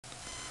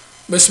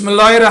بسم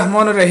الله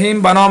الرحمن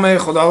الرحیم. به نام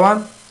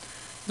خداوند.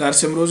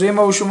 درس امروزی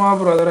ما و شما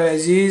برادر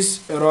عزیز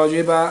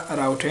راجع به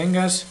راوتینگ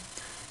است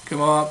که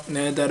ما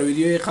در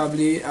ویدیوی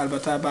قبلی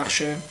البته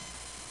بخش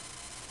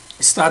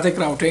استاتیک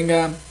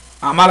راوتینگ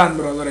عملا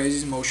برادر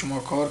عزیز ما و شما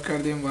کار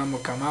کردیم و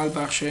مکمل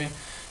بخش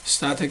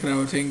استاتیک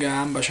راوتینگ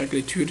هم به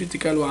شکل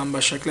تیوریتیکل و هم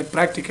به شکل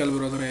پرکتیکل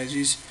برادر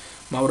عزیز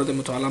مورد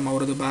مطالعه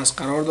مورد بحث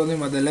قرار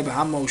دادیم و در لب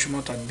هم ما و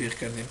شما تطبیق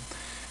کردیم.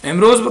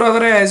 امروز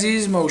برادر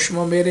عزیز ما و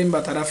شما میریم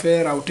به طرف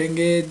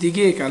راوتینگ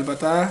دیگه که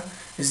البته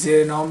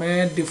زیر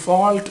نام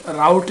دیفالت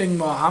راوتینگ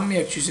ما هم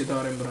یک چیزی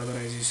داریم برادر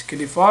عزیز که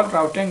دیفالت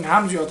راوتینگ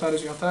هم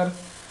زیادتر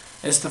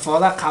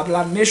استفاده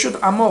قبلا میشد،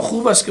 اما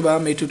خوب است که به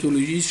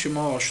متدولوژی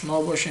شما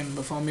آشنا باشین،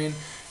 بفهمین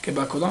که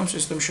با کدام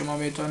سیستم شما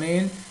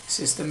میتونین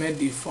سیستم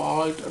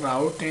دیفالت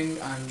راوتینگ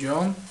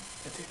انجام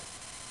بدید.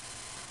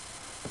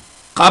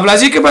 قبل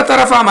از اینکه به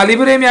طرف عملی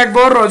بریم یک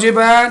بار راجع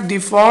به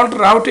دیفالت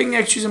راوتینگ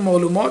یک چیز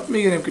معلومات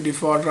میگیریم که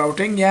دیفالت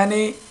راوتینگ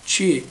یعنی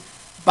چی.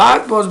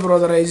 بعد باز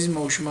برادر عزیز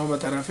ما و شما به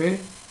طرف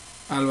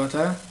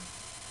البته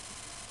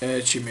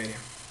چی میریم.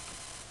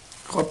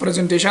 خب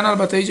پرزنتیشن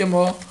البته اینجا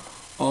ما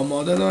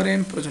آماده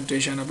داریم،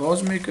 پرزنتیشن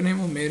باز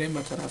میکنیم و میریم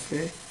به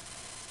طرف.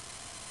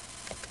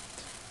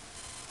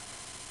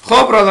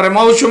 خب برادر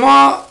ما و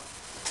شما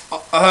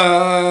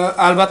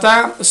البته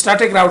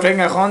استاتیک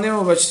راوتینگ خواندیم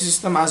و با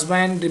سیستم از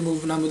بین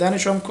ریموو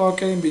نمودنش هم کار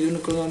کردیم بدون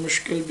کدام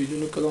مشکل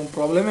بدون کدام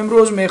پرابلم.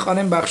 امروز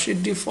میخوانیم بخش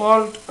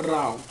دیفالت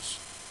راوتس.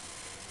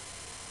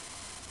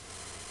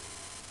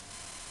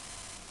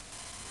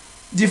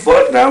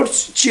 دیفالت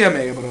راوتس چی را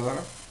میگه برادر؟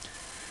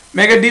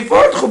 میگه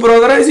دیفالت خب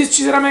برادر عزیز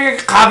چیزی را میگه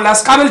که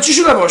قبل چی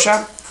شده باشه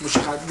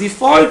مشخص.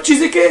 دیفالت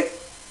چیزی که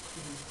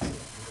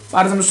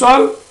فرض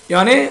مثال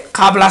یعنی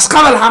قبل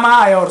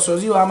همه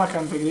عیارسازی و همه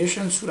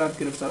کانفیگریشن صورت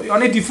گرفته،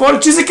 یعنی دیفالت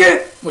چیزی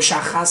که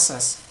مشخص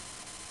است.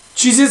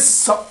 چیزی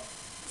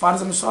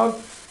فرض مثال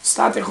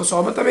استاتیک و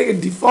ثابت میگه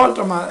دیفالت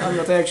رو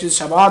البته یک چیز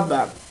شباهت به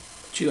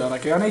چی داره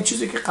که یعنی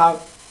چیزی که قبل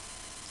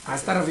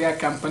از طرف یک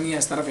کمپانی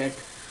از طرف یک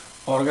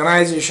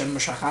ارگانایزیشن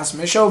مشخص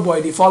میشه و با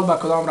دیفالت با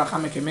کدام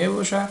رقمی که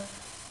میباشه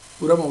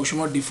او را ما و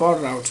شما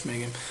دیفالت راوت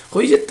میگیم. خب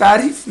اینجا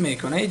تعریف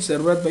میکنه، هیچ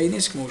ضرورت به این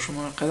نیست که ما و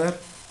شما قدر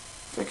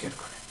فکر کنیم.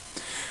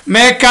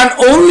 We can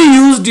only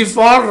use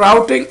default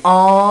routing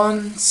on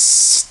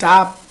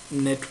stop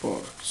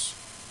networks.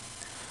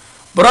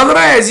 برادر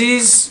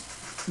عزیز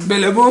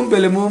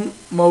بلموم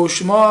ما و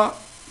شما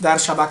در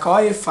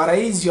شبکه‌های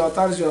فرعی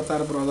زیادتر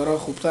برادرها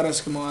خوبتر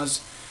است که ما از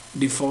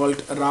دیفالت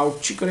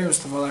راوت چی کنیم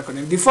استفاده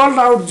کنیم. دیفالت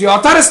راوت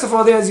زیادتر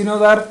استفاده از اینا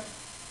در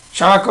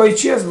شبکه‌های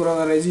چی است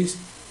برادر عزیز؟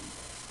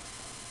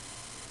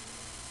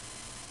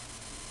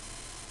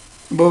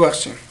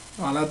 ببخشید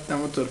حالت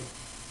نمونطور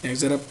یک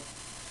ذره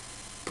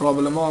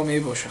پرابلم ها می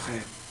باشه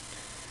خیر.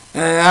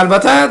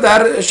 البته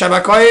در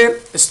شبکه‌های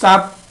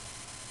استاپ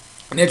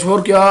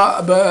نتورک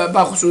یا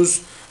بخصوص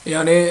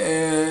یعنی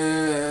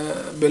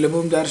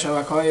بلموم در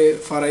شبکه‌های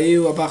فرعی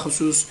و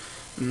بخصوص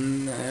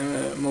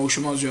ما و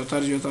شما زیادتر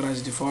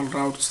از دیفالت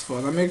راوت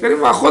استفاده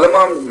میکنیم و خود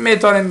ما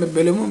میتونیم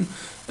بلموم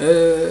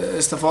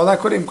استفاده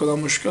کنیم، کدام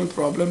مشکل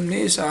پرابلم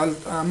نیست.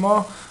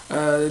 اما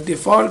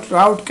دیفالت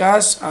راوت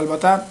کس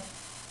البته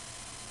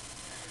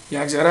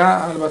یک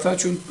ذره البته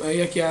چون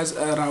یکی از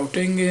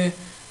راوتینگ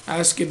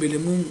است که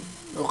بلمون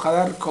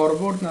اونقدر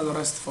کاربرد نداره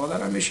استفاده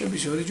را میشه،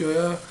 بسیاری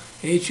جایا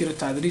هیچی رو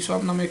تدریس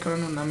هم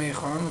نمیکنن و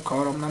نمیخوانن و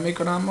کارم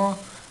نمیکنن، اما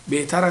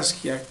بهتر است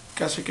که یک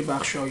کسی که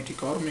بخش آیتی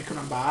کار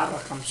میکنن به هر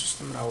رقم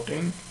سیستم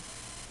راوتینگ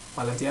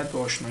بلدیت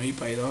و آشنایی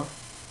پیدا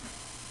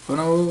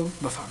کنه و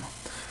بفهمه.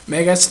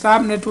 Mega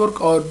stop network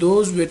are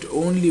those with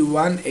only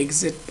one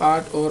exit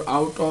part or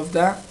out of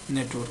the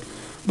network.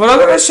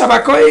 برادر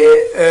شبکه‌های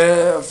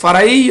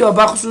فرعی یا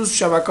بخصوص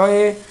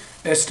شبکه‌های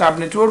استاب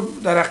نتورک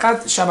در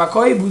حقیقت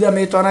شبکه‌ای بوده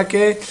میتونه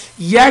که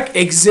یک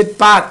اگزیت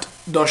پات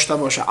داشته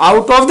باشه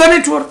out of the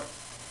network،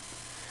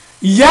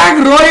 یک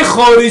راه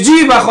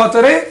خارجی به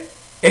خاطر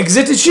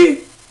اگزیت چی؟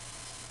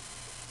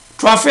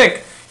 ترافیک.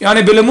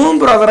 یعنی بلمون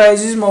برادر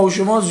عزیز ما و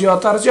شما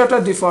زیادتر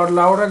دیفالت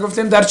راوت را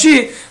گفتیم در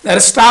چی؟ در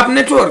استاب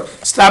نتورک.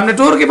 استاب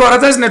نتورک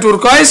عبارت از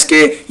نتورک است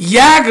که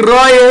یک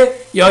راه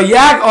یا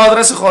یک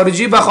آدرس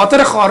خارجی به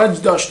خاطر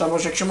خارج داشته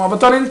باشه که شما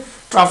بتونین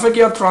ترافیک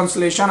یا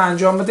ترانسلیشن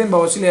انجام بدین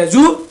با وسیله از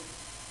او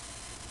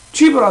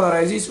چی برادر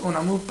عزیز؟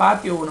 اونمو پات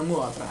یا اونمو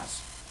آدرس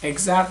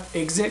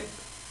اگزیت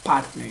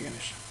پات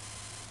میگنش.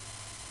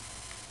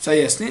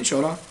 صحیح است ان شاء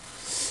الله.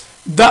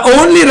 The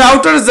only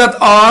routers that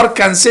are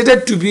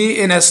considered to be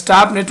in a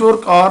stop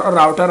network are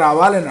router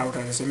اول and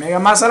router سه. میگه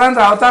مثلا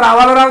راوتر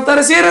اول و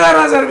راوتر سه رو در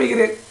نظر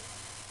بگیرید.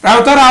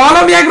 راوتر اول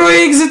هم یک راه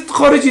اگزیت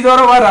خارجی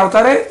داره و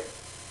راوتر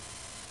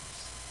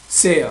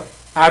سه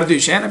هر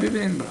دویش اینه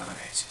ببینید برادر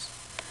عزیز.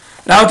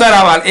 راوتر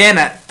اول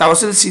اینه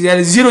توسط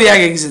سیریال 0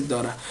 یک اگزیت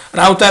داره،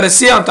 راوتر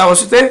سه هم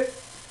توسط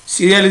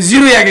سیریال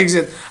 0 یک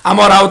اگزیت،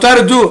 اما راوتر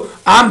 2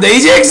 هم در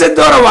اینجا اگزیت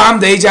داره و هم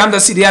در اینجا هم در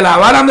سیریال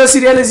اول هم در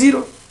سیریال 0.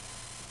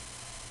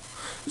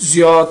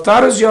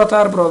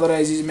 زیادتر برادر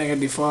عزیز میگه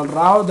دیفالت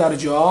راوت در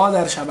جاها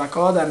در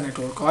شبکه‌ها در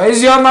نتورک های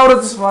زیاد مورد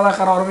استفاده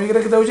قرار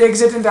میگیره که در اونجا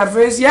اگزیت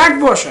اینترفیس یک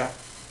باشه.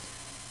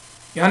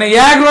 یعنی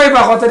یک راه به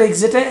خاطر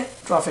اگزیت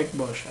ترافیک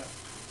باشه.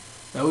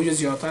 در اوج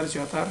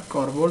زیادتر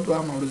کاربرد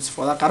و مورد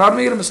استفاده قرار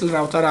میگیره، مثل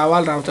راوتر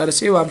اول، راوتر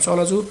 3 و امثال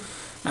از او.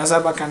 نظر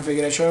به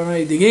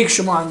کنفیگریشن دیگه که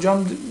شما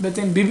انجام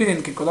بدین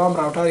ببینید که کدام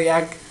راوتر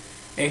یک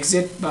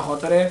اگزیت به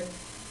خاطر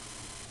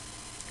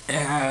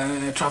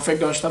ترافیک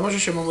داشته باشه،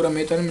 شما رو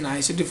میتونید من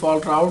حیث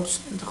دیفالت راوتس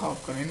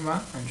انتخاب کنین و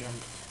انجام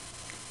بدین.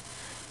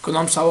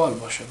 کدام سوال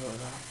باشه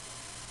برادرم؟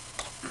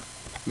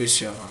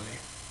 بسیار عالی.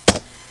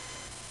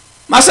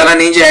 مثلا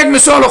اینجا یک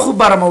مثال خوب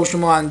برای ما و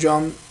شما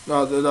انجام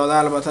داده،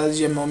 البته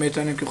دیگه ما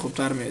میتونیم که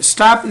خوبتر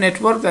استاپ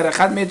نتورک در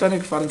خط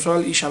میتونیم که فرض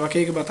مثال این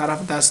شبکه‌ای که به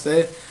طرف دست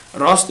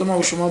راست ما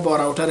و شما با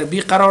راوتر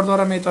بی قرار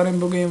داره میتونیم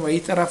بگیم و این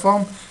طرف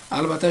هم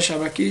البته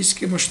شبکه‌ای است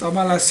که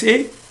مشتمل از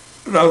 3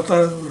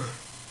 راوتر داره.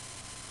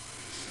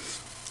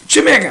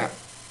 چی میگه؟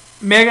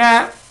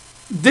 میگه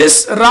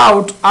this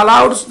route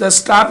allows the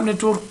stop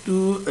network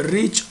to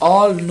reach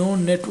all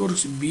known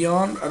networks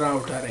beyond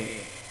router A.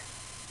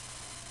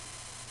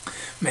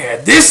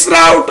 This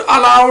route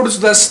allows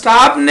the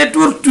stop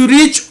network to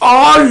reach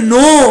all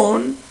known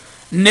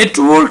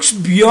networks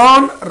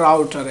beyond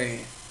router A.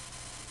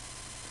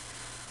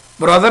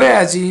 برادر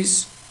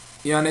عزیز،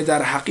 یعنی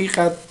در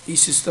حقیقت این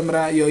سیستم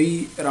را یا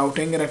این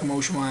راوتینگ را که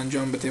ما شما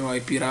انجام بدیم آی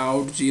پی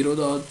راوت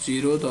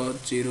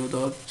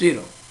 0.0.0.0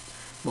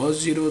 با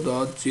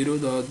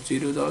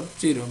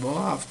 0.0.0.0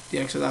 با 172.16.2.2.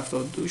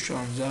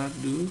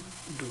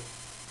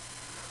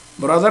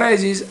 برادر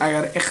عزیز،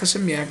 اگر این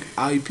قسم یک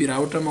آی پی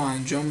راوت ما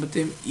انجام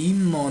بدیم،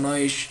 این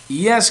معنایش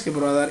این است که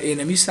برادر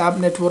اینمی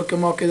ساب نتورک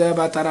ما که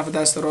در طرف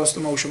دست راست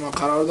ما و شما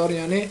قرار داره،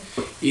 یعنی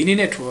اینی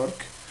نتورک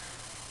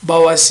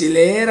با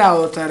وسیله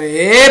راوتر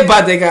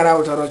با دیگر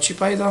راوتر را چی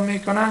پیدا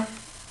میکنه؟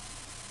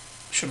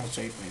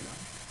 شناسایی پیدا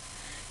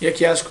میکنه.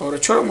 یکی از کار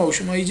چرا ما و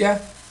شما اینجا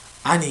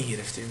انی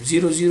گرفتیم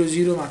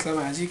 000 مطلب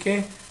ازی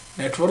که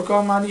نتورک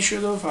ها معنی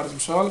شد و فرض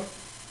مثال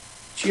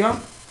چی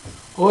هم؟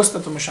 هوست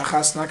تو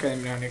مشخص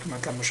نکردیم، یعنی که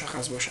مطلب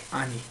مشخص باشه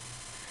انی،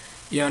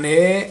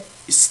 یعنی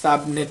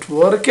استاب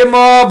نتورک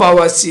ما با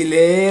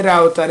وسیله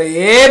راوتر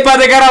با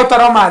دیگر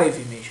راوتر ها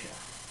معرفی میشه.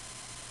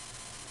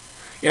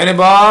 یعنی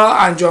با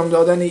انجام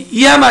دادن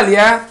این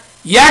عملیه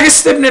یک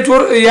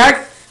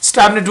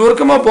استاب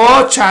نتورک ما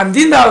با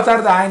چندین راوتر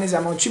در عین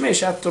زمان چی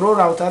میشه؟ ترو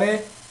راوتر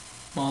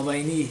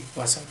مابینی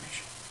وصل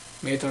میشه.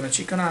 میتونه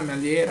چی کنه؟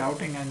 عملیه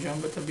راوتینگ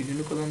انجام بده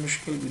بدون کدام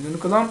مشکل، بدون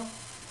کدام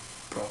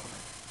پرابلم.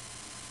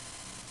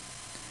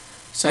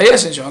 صحیح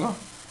است انشاءالله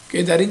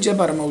که در اینجا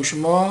برای ما و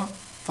شما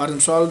فرض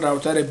مثال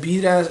راوتر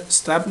بی را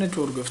استاب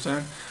نتورک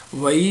گفتن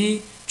و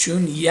ای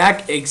چون یک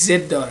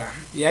اگزیت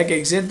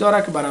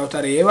داره که بر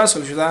راوتر ای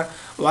وصل شده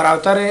و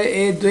راوتر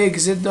ای 2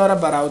 اگزیت داره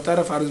بر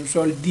راوتر فرض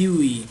مثال دی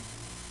و ای.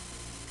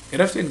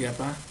 گرفتین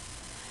گپا؟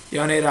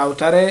 یعنی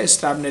راوتر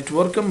استاب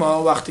نتورک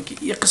ما وقتی که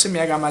این قسم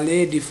یک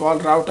عملیه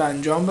دیفالت راوت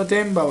انجام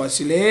بدیم با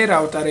وسیله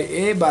راوتر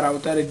ای بر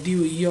راوتر دی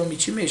و ای هم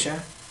چی میشه؟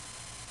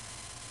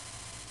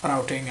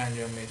 راوتینگ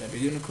انجام میده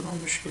بدون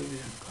کدام مشکل،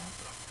 بدون کدام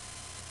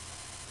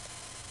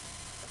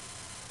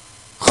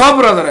پرابلم.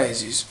 خب برادر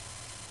عزیز،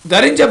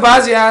 در اینجا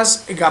بعضی از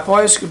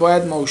گپ‌هایی است که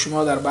باید ما و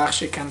شما در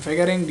بخش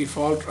configuring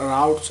default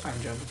routes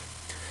انجام بدیم.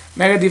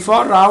 میگه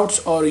default routes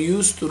are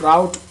used to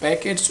route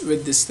packets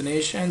with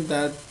destination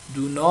that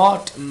do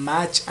not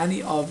match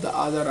any of the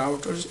other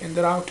routers in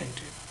the routing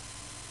table.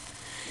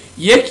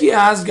 یکی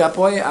از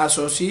گپ‌های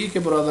اساسی که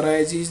برادر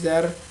عزیز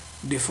در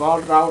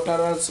دیفالت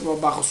راوتر است و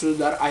بخصوص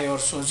در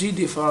عیارسازی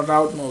دیفالت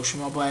راوت ما و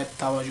شما باید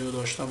توجه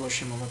داشته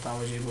باشیم و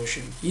متوجه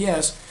باشیم این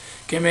است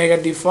که میگه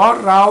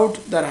دیفالت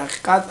راوت در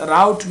حقیقت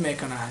راوت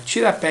میکنه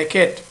چی را؟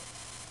 پکت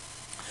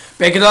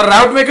را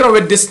راوت میکنه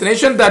with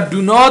destination that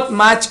do not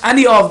match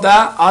any of the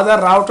other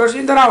routers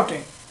in the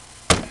routing.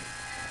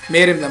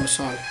 میریم در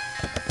مثال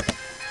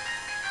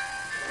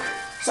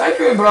سعی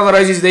کنیم برادر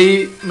عزیز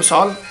دی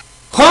مثال.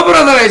 خب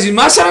برادر عزیز،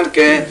 مثلا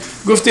که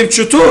گفتیم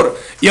چطور،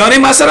 یعنی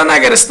مثلا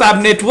اگر استاب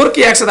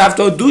نتورک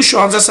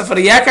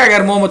 172.16.0.1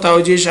 اگر ما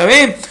متوجه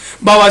شویم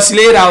با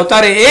وسیله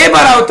راوتر ای با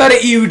راوتر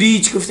ای و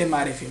دی چی گفتیم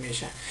معرفی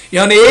میشه،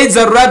 یعنی هیچ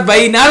ضرورت به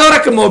این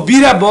نداره که ما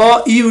بی را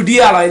با ای و دی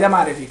علیحده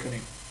معرفی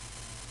کنیم.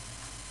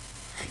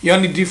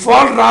 یعنی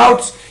دیفالت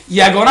راوت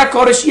یگانه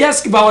کارش این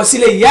است که با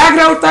وسیله یک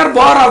راوتر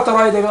با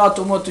راوترهای دیگه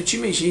اتومات چی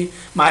میشی؟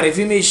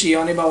 معرفی میشی،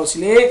 یعنی با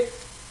وسیله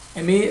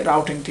امی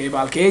راوتینگ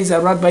تیبل که هیچ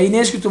ضرورت به این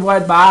نیست که تو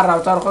باید به هر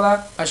راوتر خود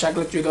به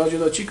شکل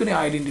جدا چی کنی؟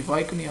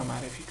 آیدنتیفای کنی یا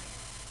معرفی کنی.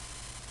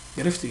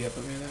 گرفتی گپ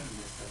میاد؟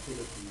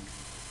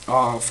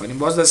 آفرین.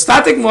 باز در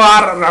استاتیک ما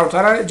هر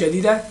راوتر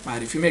جدید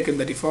معرفی میکنه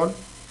در دیفالت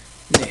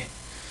نه.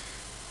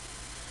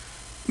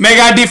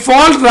 Mega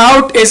default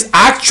route is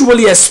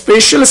actually a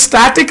special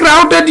static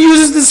route that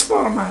uses this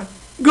format.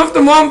 گفتم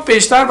ما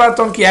پیشتر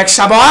براتون که یک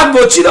شباهت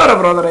با چی داره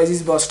برادر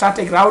عزیز؟ با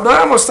استاتیک راوت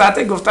داره. ما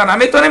استاتیک گفتن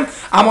نمیتونیم،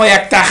 اما یک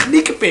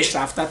تکنیک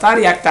پیشرفته تر،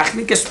 یک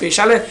تکنیک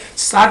اسپیشال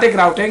استاتیک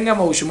راوتینگ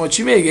ما شما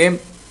چی میگیم؟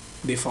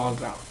 default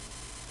route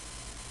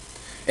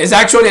is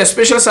actually a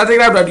special static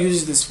route that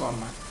uses this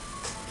format.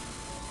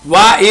 و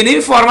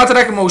این فرمت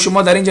را که ما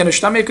شما در اینجا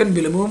نوشته میکنیم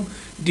بالعموم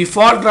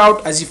default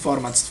route از این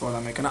فرمت استفاده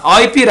میکنه.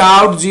 IP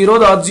route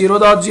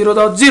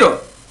 0.0.0.0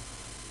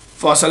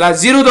 فاصله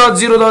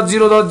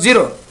 0.0.0.0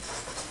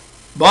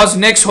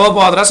 باز next hop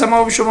آدرس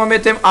ما به شما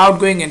میتیم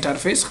outgoing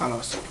interface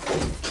خلاص.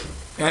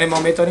 یعنی ما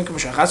میتونیم که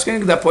مشخص کنیم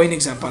که در پایین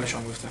اگزمپلش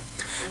هم گفتم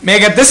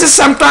میگه this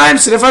is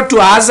sometimes referred to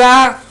as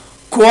a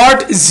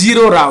quad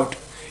zero route.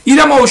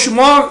 اینا ما و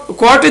شما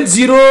quad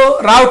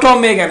zero route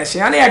هم میگنش،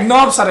 یعنی یک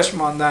ناب سرش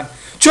ماندن.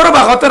 چرا؟ به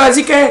خاطر از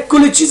اینکه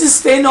کل چیز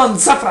استینان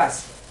صفر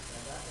است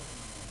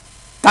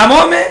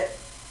تمامه،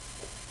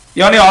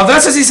 یعنی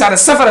آدرس ازی سر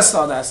صفر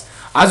استاده است.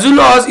 از اون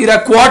لحاظ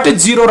ایرا quad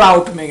zero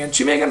route میگن.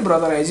 چی میگن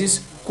برادر عزیز؟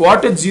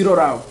 quad zero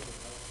route.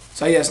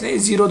 صحیح است نه؟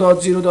 0.0.0.0.0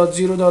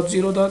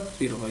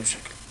 به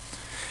شکل.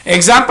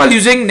 example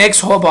using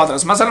next hop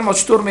address. مثلا ما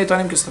چطور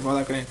میتونیم که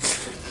استفاده کنیم؟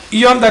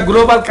 ایام در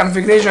global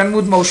configuration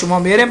mode ما و شما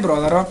میریم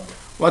برادرها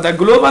و در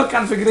global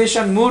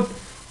configuration mode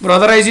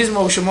برادر عزیز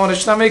ما و شما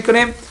نشته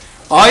میکنیم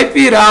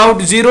IP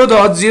route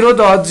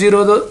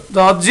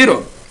 0.0.0.0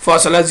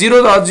 فاصله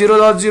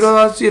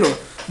 0.0.0.0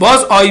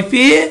 باز IP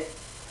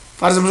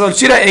فرض مثال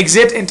چی را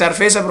exit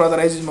interface برادر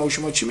عزیز ما و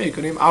شما چی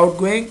میکنیم؟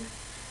 outgoing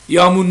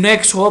یا مون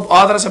next hop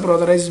آدرس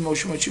برادر عزیز ما و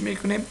شما چی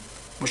میکنیم؟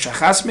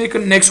 مشخص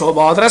میکنیم next hop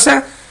آدرس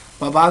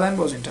و بعدا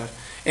باز اینتر.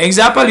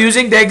 example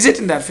using the exit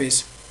interface.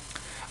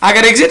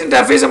 اگر exit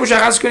interface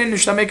مشخص کنین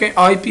نشته میکنین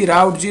IP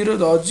route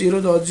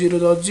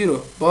 0.0.0.0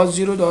 باز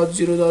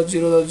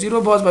 0.0.0.0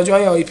 باز به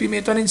جای IP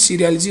میتونین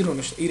سیریال 0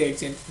 نشته. این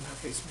exit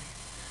interface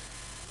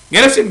میگه.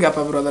 گرفتین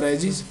گپا برادر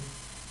عزیز؟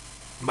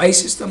 با این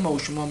سیستم ما و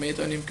شما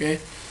میتونیم که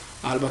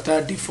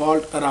البته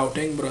دیفالت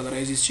راوتینگ برادر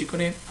عزیز چی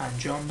کنیم؟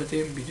 انجام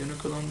بدیم بدون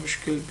کدام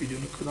مشکل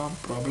بدون کدام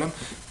پرابلم.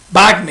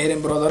 بک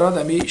میریم برادرها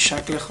در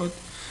شکل خود.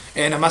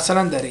 اینا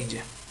مثلا در اینجا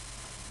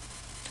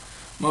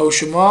ما و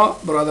شما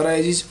برادر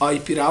عزیز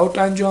IP راوت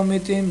انجام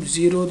میدیم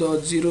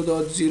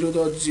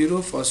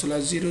 0.0.0.0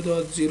 فاصله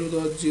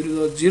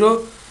 0.0.0.0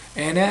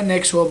 اینه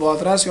نکس هاب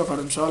آدرس یا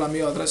فرض مثال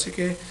همی آدرسی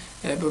که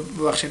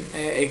ببخشید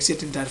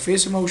اگزیت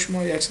اینترفیس ما و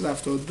شما 172.16.2.2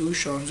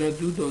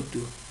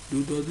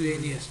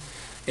 اینی است.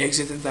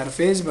 اگزیت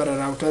اینترفیس برای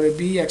راوتر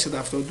B 172.16.2.2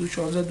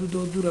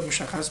 را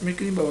مشخص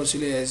میکنیم با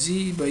وسیله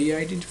زی با ای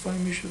ایدنتیفای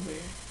میشه.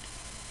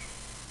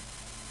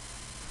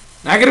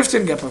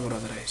 نگرفتین گپا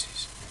برادر عزیز؟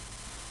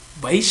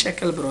 با این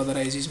شکل برادر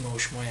عزیز ما و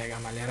شما یک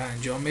عملیه را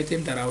انجام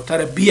میتیم در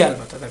راوتر B.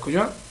 البته در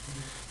کجا؟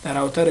 در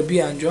راوتر B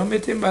انجام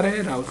میتیم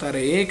برای راوتر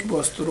 1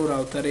 باسترو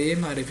راوتر A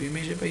معرفی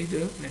میشه به این دو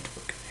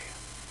نتورک.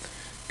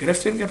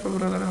 گرفتین گپا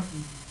برادران؟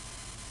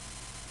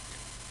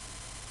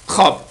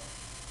 خب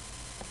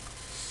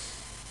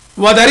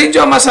و در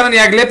اینجا مثلا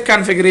یک لب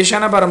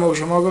کانفیگریشن برای ما و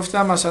شما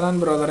گفتم. مثلا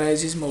برادر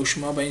عزیز ما و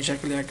شما به این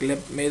شکل یک لب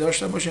می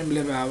داشته باشیم،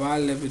 لب اول،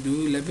 لب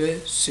دو،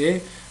 لب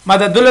سه. ما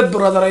در دو لب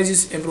برادر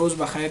عزیز امروز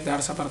بخیر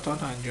درس براتون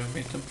انجام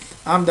میدم.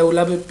 هم در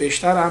لب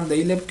بیشتر هم در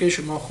این لب که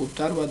شما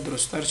خوبتر و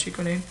درستتر چی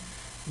کنین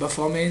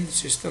بفهمین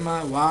سیستم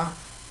و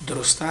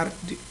درستتر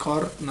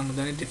کار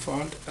نمودن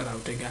دیفالت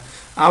راوتینگ.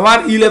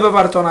 اول این لب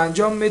براتون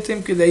انجام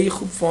میدیم که در این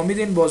خوب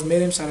فهمیدین. باز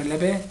میریم سر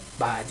لب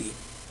بعدی.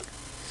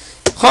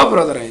 خب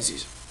برادر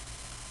عزیز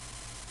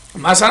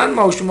مثلا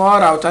ما و شما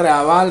راوتر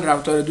اول،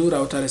 راوتر دو،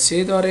 راوتر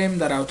سه داریم.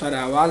 در راوتر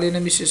اول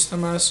این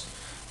سیستم است.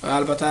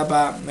 البته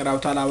با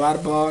راوتر اول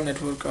با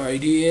نتورک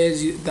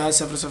آیدی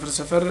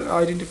 10.0.0.0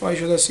 آیدنتیفای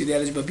شده،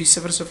 سیریالش با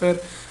 20.0.0.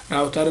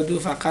 راوتر دو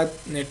فقط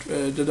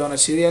دو دانه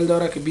سیریال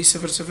داره که 20.0.0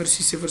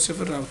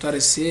 30.0. راوتر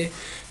سه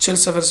 40.0.0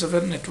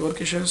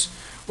 نتورکش است.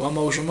 و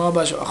ما و شما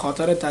به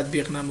خاطر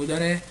تطبیق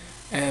نمودن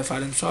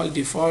فالمسال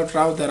دیفالت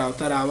راوت در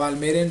راوتر اول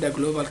میرین در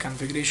گلوبال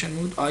کانفیگریشن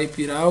مود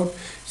IP راوت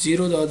 0.0.0.0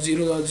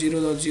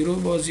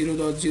 با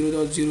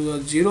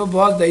 0.0.0.0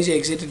 باز در اینجا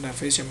اگزیت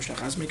اینترفیس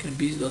مشخص میکنیم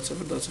 20.0.0.2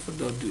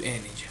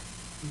 اینجا.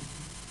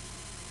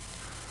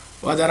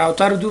 و در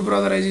راوتر دو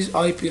برادر عزیز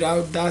IP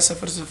راوت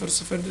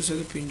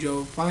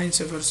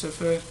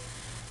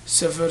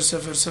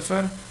 10.0.0.255.0.0.0.0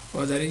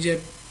 و در اینجا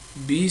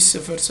 20.0.0.1.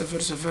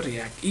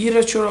 این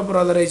را چرا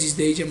برادر عزیز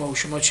در اینجا ما و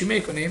شما چی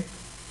میکنیم؟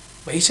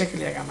 به این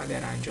شکل یک عملیه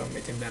را انجام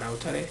میدیم در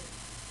راوتر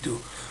دو.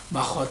 به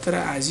خاطر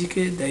ازی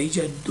که در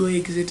اینجا دو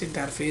اگزیت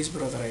اینترفیس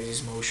برادر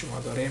عزیز ما و شما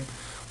داریم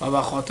و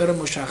به خاطر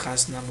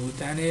مشخص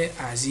نمودن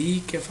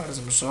ازی که فرض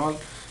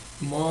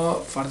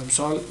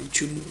مثال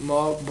چون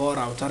ما با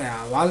راوتر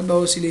اول به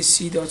وسیله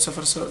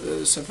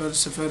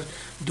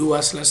 3.0.0.2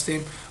 وصل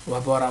هستیم و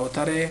با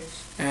راوتر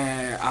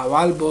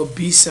اول با 20.0.0.1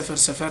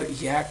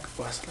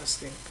 وصل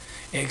هستیم.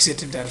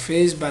 اگزیت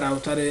اینترفیس برای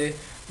راوتر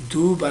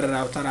دو برای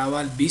راوتر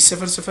اول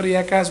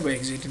 20.0.0.1 است و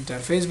اگزیت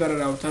اینترفیس برای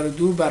راوتر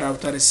دو برای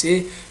راوتر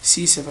سه 30.0.0.2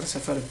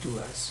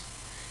 است.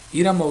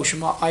 این را ما و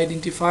شما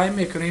ایدنتیفای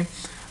میکنیم.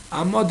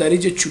 اما در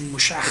اینجا چون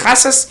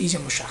مشخص است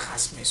اینجا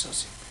مشخص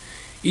میسازیم.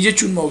 اینجا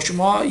چون ما و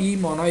شما این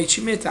مانای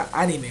چی میته؟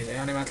 انی میته.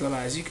 یعنی مطلب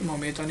از این که ما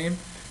میتونیم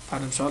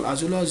فرض مثال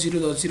از اون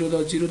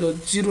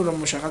 0.0.0.0 را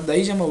مشخص در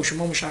اینجا ما و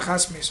شما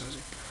مشخص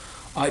میسازیم.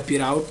 IP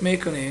راوت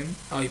میکنیم.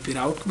 IP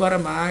راوت که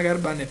برای ما اگر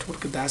با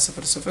نتورک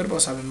 10.0.0 با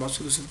 7.255.0.0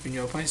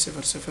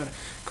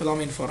 کدام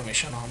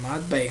اینفورمیشن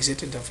آمد با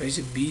اگزیت اینترفیس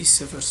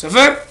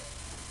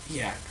 20.0.0.1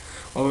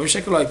 و به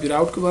شکل آی پی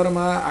راوت که برای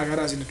ما اگر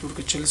از این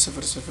نتورک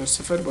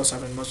 40.0.0 با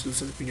ثبت ماست 255.0.0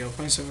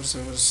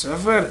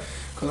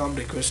 کدام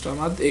ریکوست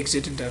آمد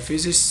اگزیت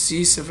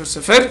اینترفیسش 30.0.2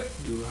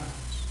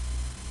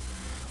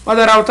 و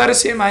در راوتر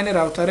سیم این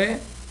راوتر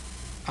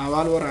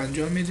اول بار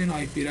انجام میدین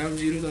آی پی راوت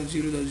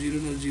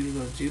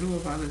 0.0.0.0.0 و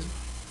بعد از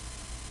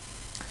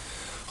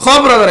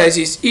خب برادر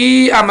عزیز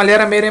این عملیه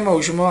را میریم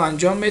و شما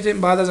انجام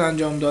میدیم. بعد از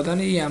انجام دادن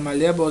این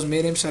عملیه باز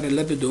میریم سر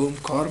لب دوم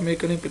کار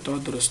میکنیم که تا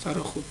درستتر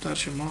و خوبتر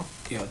شما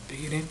یاد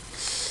بگیریم.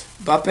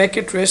 با پک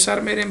تریسر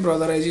میریم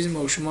برادر عزیز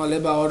ما شما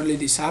لب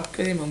آرلیدی ثبت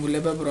کنیم و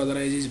لب برادر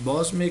عزیز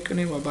باز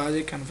میکنیم و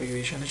بعضی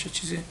کنفیگریشنش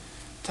چیزی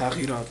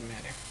تغییرات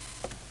میاریم.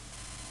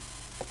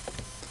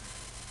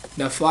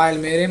 در فایل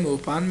میریم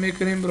اوپن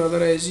میکنیم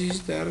برادر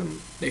عزیز در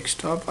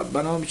دسکتاپ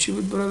به نام چی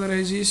بود برادر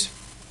عزیز؟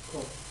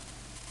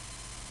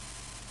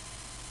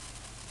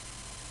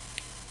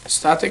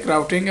 استاتیک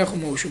راوتینگ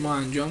خب شما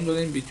انجام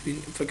دادیم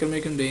فکر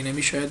میکنم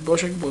دینامی شاید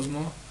باشه که باز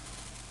ما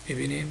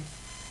ببینیم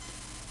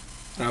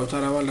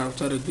راوتر اول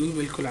راوتر دو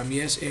بالکل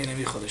همی است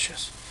اینمی خودش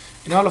است.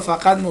 این حالا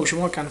فقط ما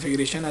شما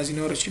کنفیگریشن از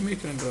اینا رو چی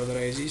میکنیم برادر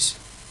عزیز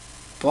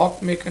پاک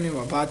میکنیم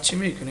و بعد چی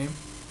میکنیم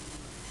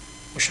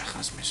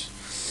مشخص میشه.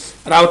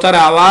 راوتر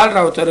اول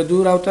راوتر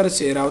دو راوتر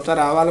سه راوتر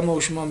اول ما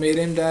شما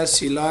میریم در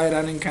سیلای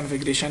رنینگ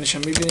کنفیگریشنش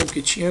میبینیم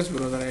که چی است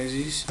برادر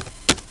عزیز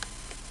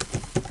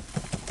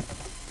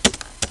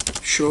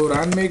شو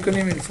رن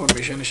میکنیم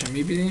انفورمیشنش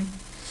میبینیم.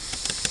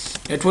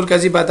 نتورک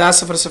ازی با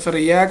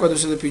 10.0.0.1 و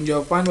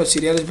 255 و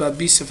سیریالش با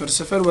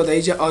 20.0.0 و در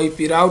اینجا آی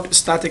پی راوت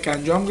استاتیک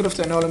انجام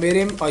گرفته. این حالا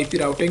میریم آی پی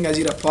راوتینگ از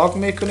این را پاک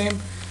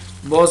میکنیم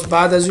باز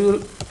بعد از اون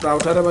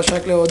راوتر را به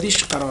شکل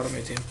عادیش قرار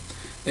میدیم.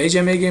 در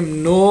اینجا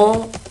میگیم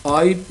نو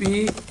آی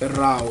پی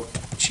راوت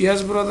چی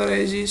از برادر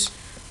عزیز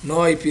نو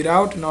آی پی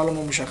راوت. این حالا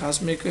ما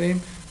مشخص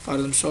میکنیم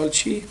فرض مثال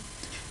چی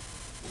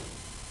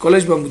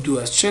کلش با مدو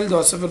است 40.0.0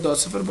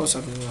 با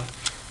صفر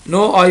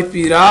نو آی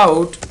پی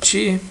راوت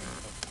چی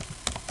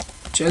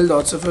 40.0.0.0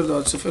 با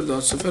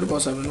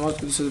صفر نماز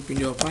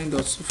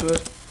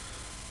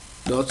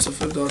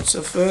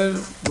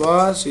 255.0.0.0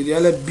 با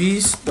سیریال 20.0.0.0.2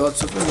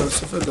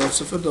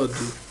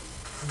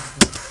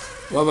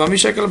 و به همین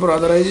شکل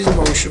برادر عزیز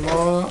ما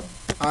شما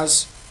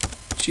از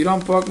چی رام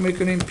پاک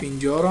میکنیم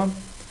 50 رام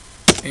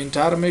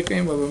انتر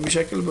میکنیم و به همین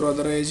شکل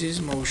برادر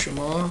عزیز ما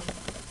شما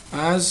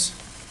از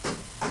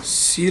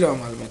 30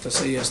 رام البته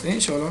صحیح است نه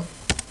انشاءالله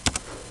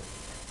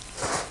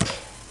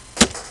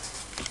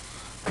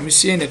همین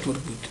 3 نتورک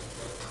بود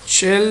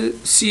 40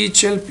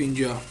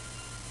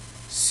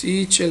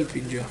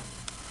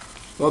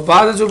 و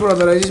بعد از او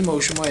برادر عزیز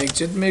ما شما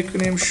اگزیت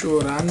میکنیم شو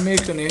رن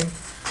میکنیم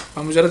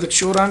و مجرد که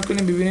شو رن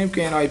کنیم ببینیم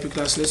که این آی پی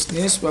کلاس لیست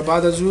نیست و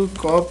بعد از او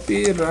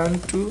کاپی رن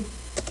تو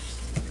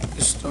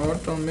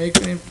استارت رو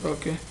میکنیم تا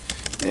که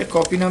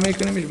کاپی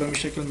نمیکنیم به این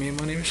شکل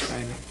میمانیمش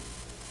خیلی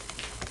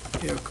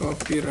یا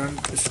کاپی رن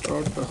تو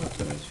استارت به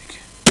خاطر از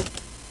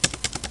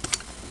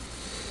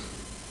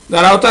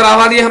در راوتر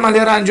اول یه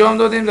عملیه را انجام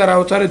دادیم. در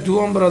راوتر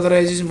دوم برادر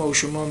عزیز ما و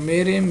شما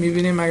میریم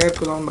میبینیم اگر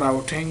کدام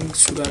راوتینگ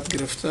صورت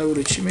گرفته او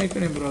رو چی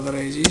میکنیم برادر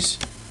عزیز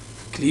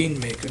کلین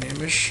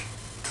میکنیمش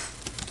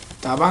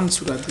طبعا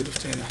صورت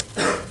گرفته نه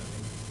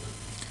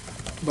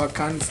با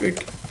کنفیگ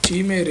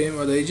چی میریم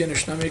و در اینجا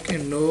نشنا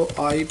میکنیم نو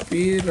آی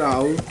پی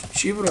راوت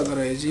چی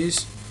برادر عزیز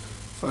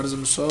فرض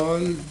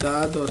مثال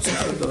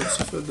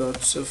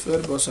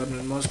 10.0.0.0 با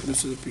سرنماز 255.0.0.0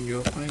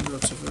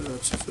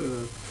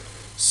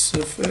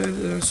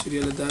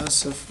 سریال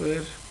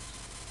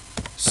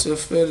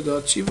 10.0.0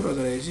 داد چی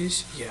برادر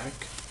عزیز یک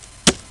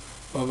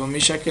و به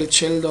می شکل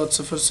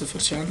 40.0.0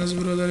 چند از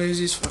برادر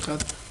عزیز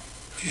فقط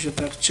چیشه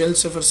تق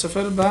 40.0.0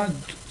 با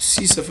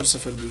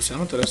 30.0.0.2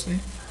 همه ترست نی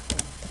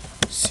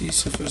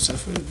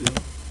 30.0.0.2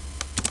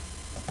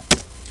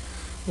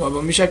 و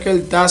به می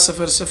شکل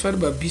 10.0.0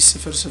 با 20.0.0.1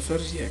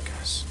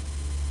 هست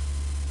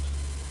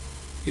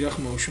این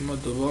رقم شما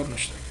دوبار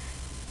نشته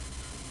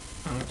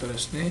همه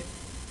ترست نی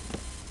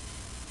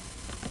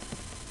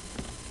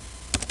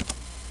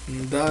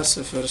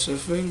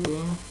 10.0.0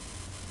 با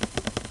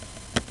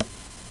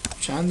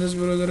چند از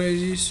برادر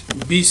عزیز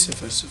 20.0.0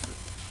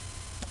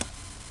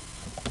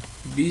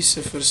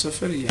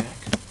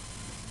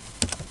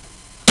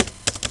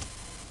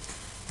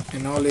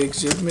 این حال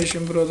اگزیت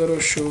میشیم برادر رو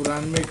شو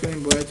رن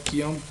میکنیم باید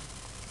کیام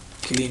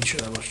کلین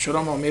شده باشه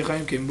چرا ما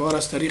میخواییم که این بار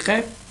از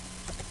طریق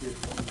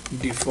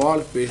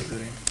دیفالت پیش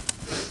بریم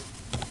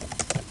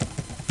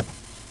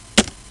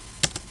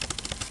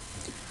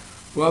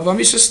و با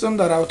می سیستم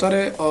در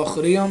راوتر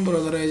آخری هم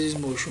برادر عزیز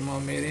ما شما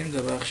میریم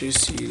در بخش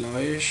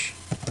سیلایش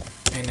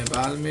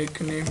انیبل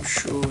میکنیم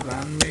شو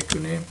رن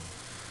میکنیم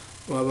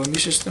و با می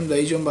سیستم در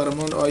اینجا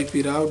برامون آی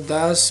پی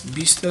راوت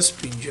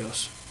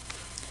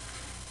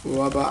 10.20.50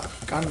 و با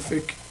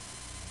کنفیگ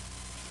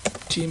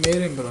تی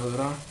میریم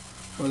برادر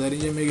و در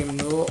اینجا میگیم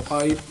نو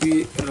آی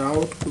پی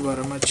راوت که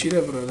برام چی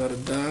را برادر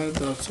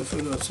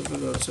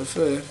 10.0.0.0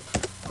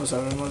 و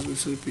سرنماز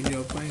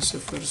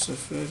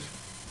 255.0.0.0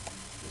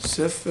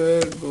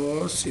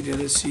 با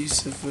سریال 30.0.0.1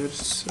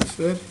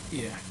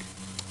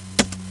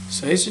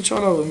 صحیح است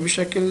انشاءالله و می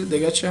شکل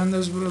دیگه چند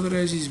از برادر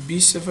عزیز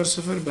 20.0.0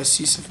 با 30.0.0.1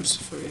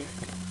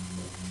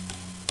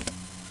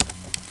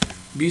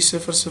 B00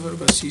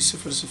 با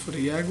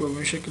C001 و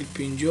به شکل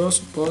 50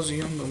 باز هم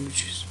به اون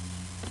چیز.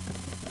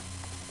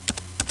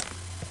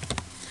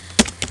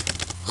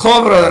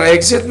 خب برادر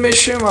اکزیت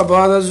میشیم و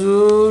بعد از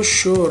او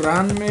شو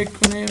رن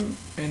میکنیم.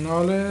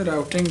 اینال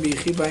راوتینگ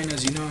بیخی بین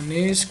از اینا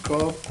نیست.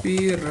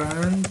 کاپی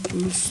رن تو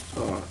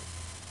استاد.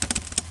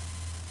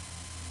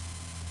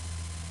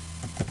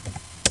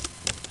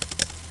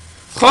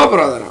 خب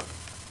برادران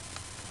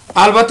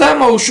البته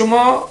ما و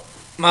شما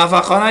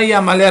موفقانه یه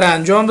عملیه را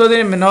انجام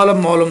دادیم. منال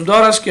معلوم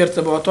دار است که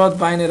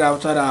ارتباطات بین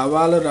راوتر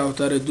اول،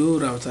 راوتر دو،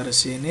 راوتر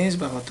سه نیست.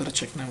 به خاطر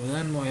چک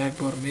نمودن ما یک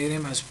بار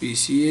میریم از پی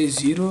سی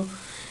 0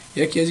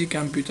 یکی از این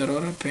کامپیوترها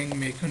را پینگ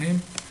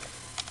میکنیم.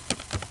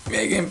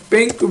 میگیم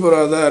پینگ کو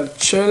برادر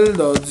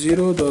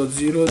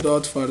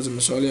 40.0.0. فرض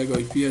مثال یک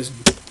آی پی است.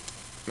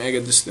 میگه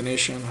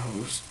دستینیشن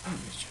هاوست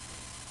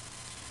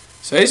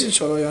صحیح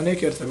انشاءالله، یعنی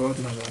که ارتباط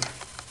نداره.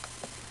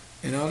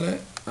 اینال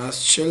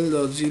از 40.002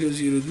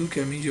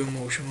 که اینجا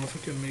ما شما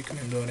فکر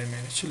میکنیم داریم،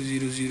 یعنی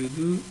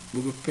 40.002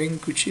 بگو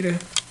پینگ کو چی ره؟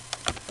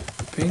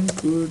 پینگ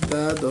کو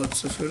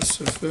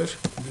 10.0.0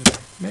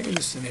 میگه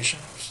دستینیشن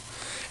هاوست.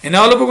 این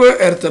حالا بگو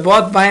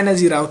ارتباط بین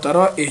از این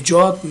راوترها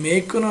ایجاد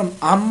میکنم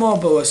اما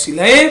به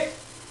وسیله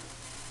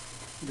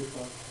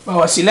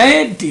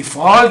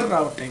دیفالت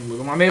راوتینگ.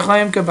 بگو ما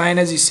میخوایم که بین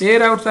از این سه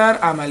راوتر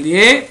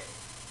عملیه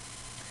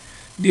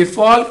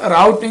دیفالت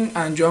راوتینگ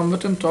انجام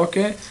بدم تا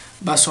که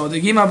به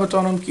سادگی ما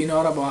بتونم که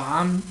اینا را با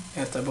هم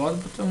ارتباط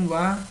بدم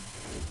و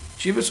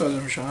چی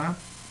بسازم شما؟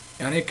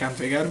 یعنی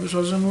کنفیگر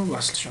بسازم و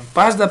وصلشم.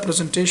 پس در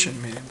پرزنتیشن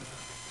میریم.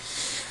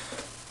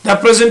 در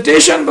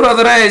پرزنتیشن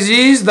برادر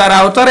عزیز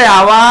در راوتر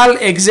اول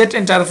اگزیت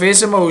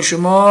اینترفیس ما و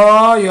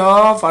شما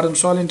یا فرض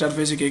مثال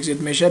اینترفیسی که اگزیت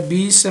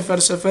میشه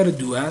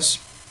 20.0.0.2 است.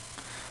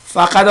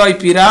 فقط آی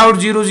پی راوت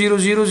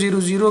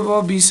 0.0.0.0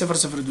 با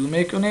 20.0.0.2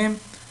 میکنیم.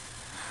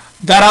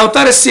 در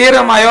راوتر 3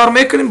 را معیار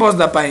میکنیم، باز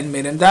در پایین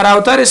میریم. در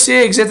راوتر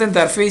 3 اگزیت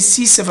اینترفیس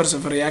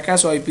 30.0.0.1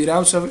 است. آی پی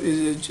راوت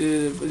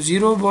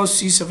 0 با 30.0.0.1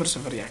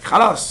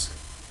 خلاص.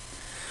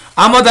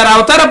 اما در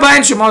راوتر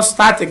پایین شما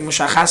استاتیک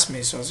مشخص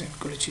میسازین،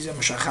 کل چیز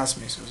مشخص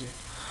میسازین.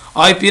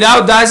 آی پی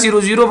راوت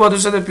 10.0.0 با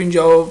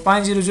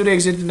 255.0.0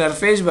 اگزیت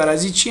اینترفیس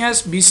برای چی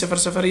است؟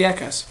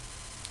 20.0.0.1 است.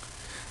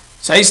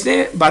 صحیح است؟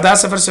 با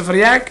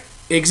 10.0.0.1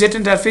 اگزیت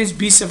اینترفیس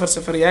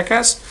 20.0.0.1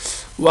 است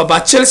و با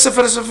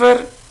 40.0.0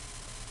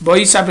 با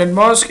این سابنت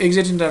ماسک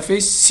اگزیت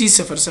اینترفیس 30.0.0.2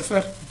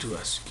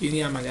 است که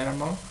این عملیه را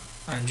ما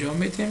انجام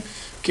میدیم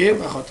که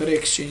به خاطر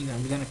اکسچنج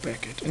نمیدن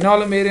پکت. این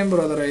حالا میریم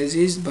برادر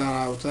عزیز به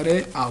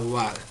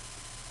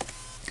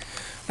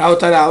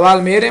راوتر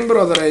اول میریم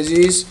برادر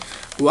عزیز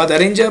و در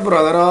اینجا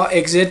برادرها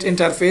اگزیت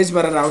اینترفیس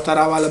برای راوتر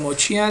اول ما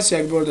چی است؟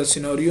 یک بار در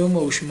سیناریو ما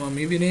و شما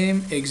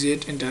میبینیم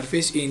اگزیت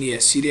اینترفیس اینی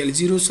است. سیریال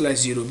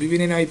 0/0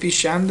 ببینین آی پی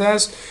چند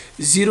است؟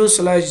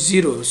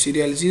 0/0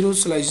 سیریال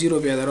 0/0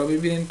 بیادرها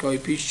ببینین که آی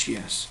پی چی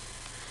است.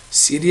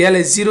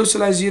 سیریال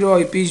 0/0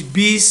 آی پیش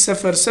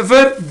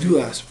 20.0.0.2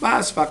 است.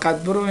 بس فقط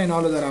برو این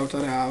حالا در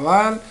راوتر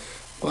اول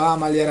و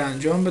عملیه را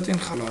انجام بدین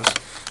خلاص.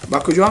 با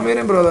کجا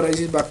میریم برادر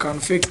عزیز؟ با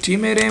کانفیگ تی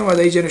میریم و در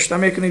اینجا نشته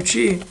میکنیم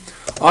چی؟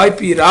 آی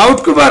پی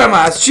راوت کو برام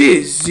از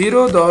چی؟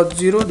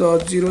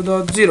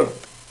 0.0.0.0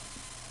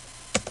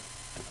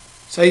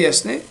 صحیح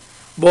است نه؟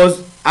 باز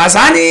از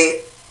انی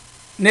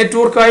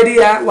نتورک آیدی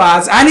و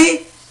از انی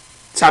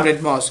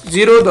سابنت ماسک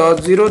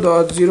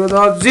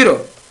 0.0.0.0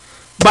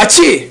 با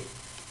چی؟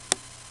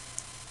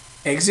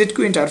 اگزیت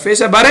کو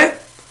اینترفیس برای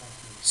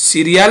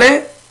سیریال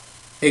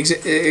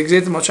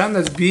اگزیت ما چند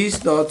از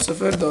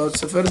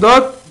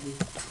 20.0.0.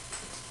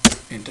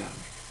 اینتر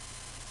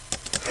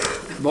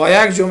با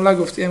یک جمله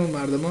گفتیم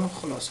مردم ها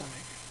خلاصه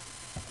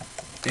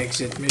میگه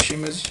اگزیت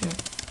میشیم از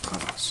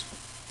خلاص.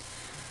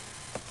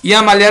 این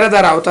عملیه را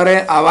در راوتر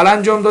اول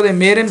انجام داده.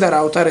 میریم در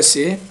راوتر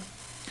 3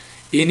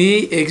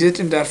 اینی اگزیت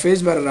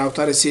اینترفیس برای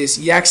راوتر 3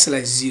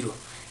 1/0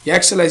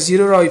 1/0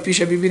 را آی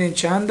پیش ببینین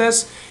چند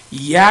است؟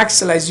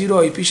 1/0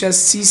 آی پیش از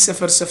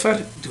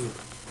 30.0.0.2.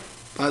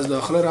 پس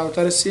داخل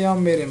راوتر 3 هم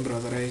میریم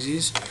برادر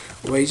عزیز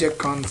و اینجا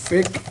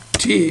کانفیگ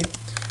تی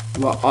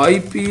و آی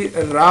پی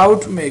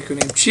راوت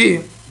میکنیم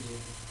چی؟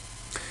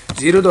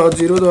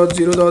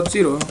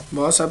 0.0.0.0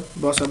 با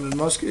سابنت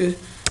ماسک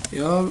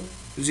یا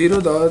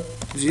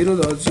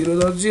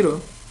 0.0.0.0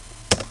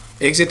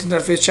 اگزیت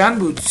اینترفیس چند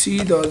بود؟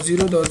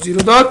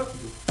 30.0.0.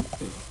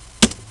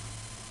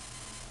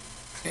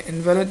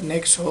 invalid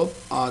next hop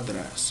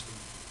address.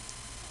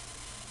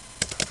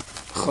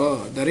 خب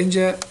در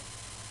اینجا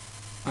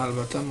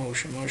البته ما و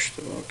شما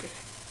اشتباه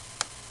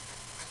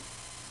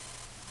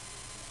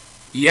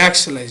کردیم. 1/0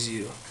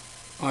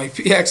 آی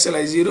پی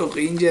 1/0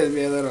 اینجا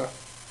بیادر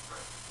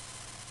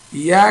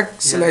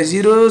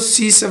 1/0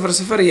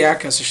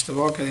 30.0.0.1 هست.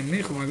 اشتباه کردیم.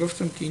 نه خب من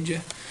گفتم که اینجا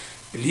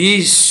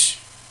پلیز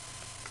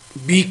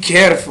بی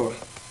کیرفول.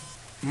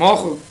 ما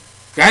خب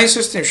گاین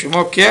سیستم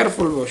شما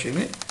کیرفول باشه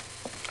نه.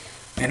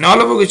 این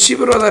حالا بگو چی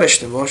برادر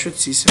اشتباه شد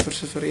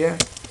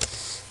 30.0.0.1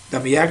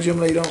 دم یک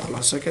جمله ایران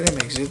خلاصه کردیم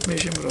اگزیت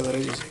میشیم برادر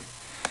عزیز.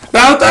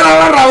 راوتر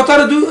اول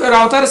راوتر 2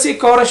 راوتر 3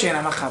 کارش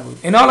اینم قبول.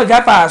 این حالا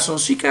گپ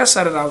اساسی که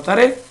سر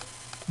راوتر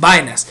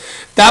باین است.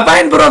 در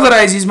باین برادر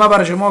عزیز ما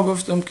برای شما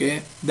گفتم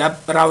که در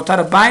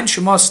راوتر باین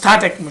شما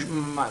استاتیک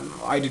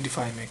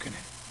آیدنتیفای میکنه.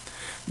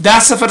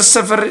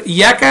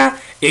 10.0.0.1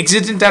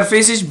 اگزیت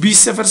اینترفیسش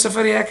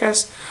 20.0.0.1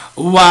 است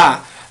و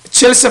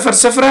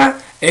 40.0.0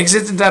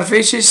 اگزیت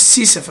اینترفیسش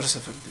 30.0.0 است.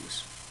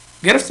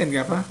 گرفتین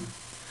گپا؟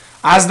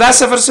 از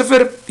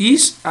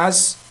 10.0.0.20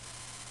 از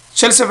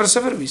 40.0.0.20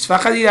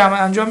 فقط این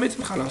انجام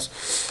میتون خلاص.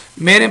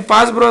 میریم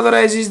پس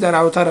برادر عزیز در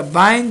راوتر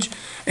باین.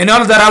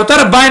 اینال در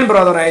راوتر باین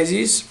برادر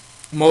عزیز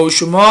ما و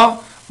شما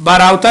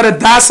بر راوتر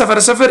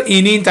 10.0.0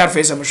 این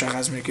اینترفیس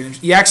مشخص میکنیم.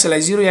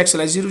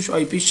 1/0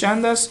 آی پی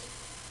چند است؟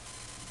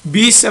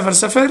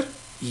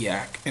 20.0.0.1.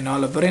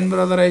 اینال برین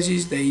برادر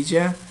عزیز در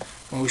اینجا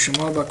ما و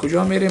شما با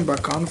کجا میریم؟ با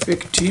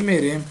کانفیگ تی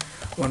میریم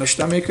و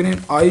نشته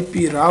میکنیم آی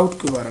پی راوت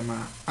کو برای ما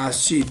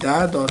از چی؟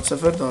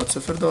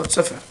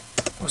 10.0.0.0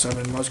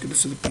 مثلا ماست که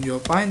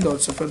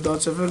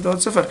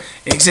 255.0.0.0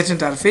 اگزیت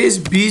اینترفیس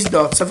 20.0.0.1.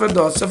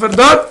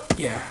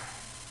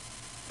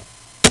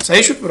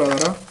 صحیح شد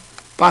برادرها؟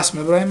 پس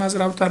میبرایم از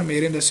راوتر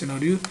میریم در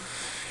سیناریو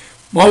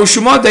ما و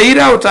شما در این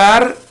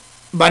راوتر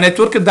با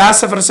نتورک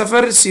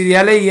 10.0.0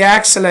 سیریال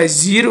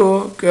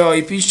 1/0 که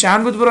آی پی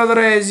چند بود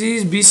برادر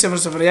عزیز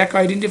 20.0.0.1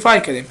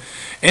 آیدنتیفای کردیم.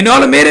 این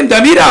حال میریم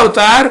در این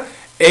راوتر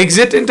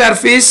اگزیت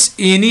اینترفیس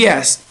اینی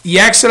است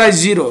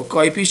 1/0 که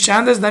آی پی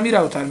چند است در این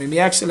راوتر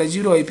میریم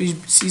 1/0 آی پی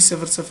 30.0.0.2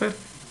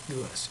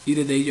 است.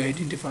 این در اینجا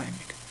آیدنتیفای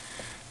میکنم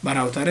با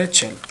راوتر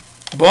 40.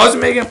 باز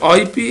میگم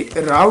آی پی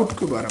راوت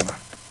کو برای من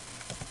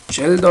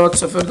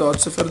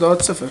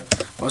 40.0.0.0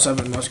 واسه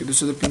من ماسک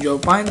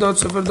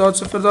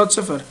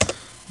 255.0.0.0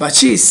 با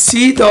چی 30.0.0.2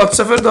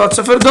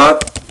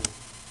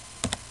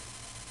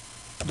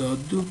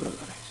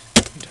 برادر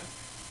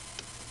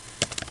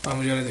با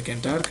مجرد که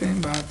انتر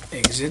کنیم بعد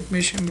اگزیت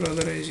میشیم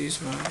برادر عزیز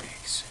و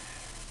اگزیت.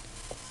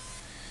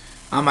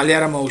 عملیه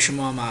را ما و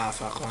شما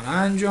موفقانه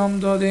انجام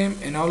دادیم.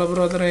 این حالا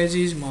برادر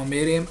عزیز ما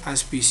میریم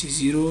از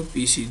PC0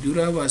 PC2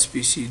 را و از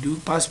PC2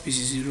 پس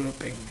PC0 را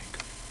پینگ میکنیم.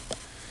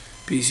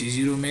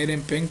 PC0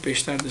 میریم پینگ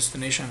پیشتر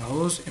دستینیشن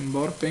هوست این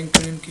بار پینگ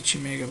کنیم که چی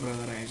میگه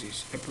برادر عزیز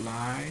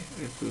ریپلای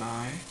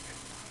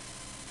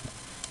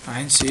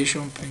این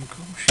سیشون پینگ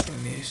کن مشکل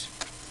نیست.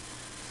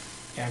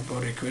 یک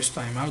بار ریکوست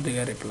تایم اوت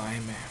دیگه ریپلای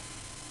میگه.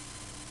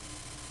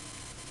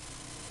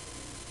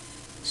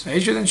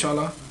 صحیح شد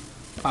انشالله.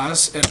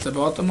 پس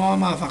ارتباط ما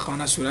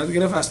موفقانه صورت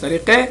گرفت از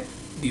طریق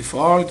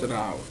دیفالت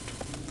راوت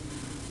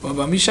و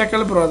به می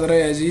شکل برادر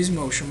عزیز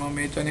ما و شما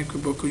میتونیم که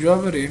با کجا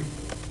بریم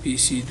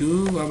PC2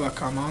 و با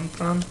کاماند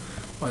پرام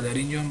و در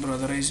اینجا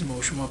برادر عزیز ما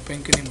و شما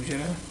پینگ کنیم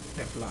مجرد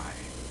ریپلای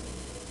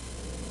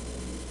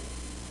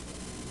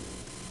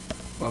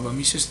و با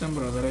می سیستم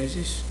برادر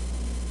عزیز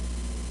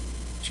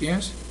چی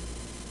هست؟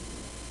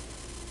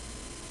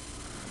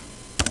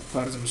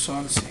 فرض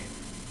مثال سی.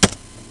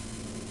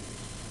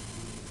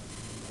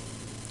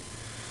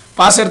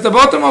 پس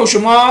ارتباط ما و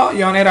شما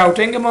یعنی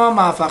راوتینگ ما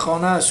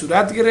موفقانه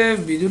صورت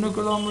گرفت بدون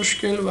کدام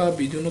مشکل و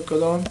بدون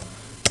کدام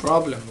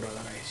پرابلم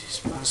برادر عزیز.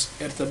 پس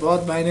ارتباط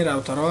بین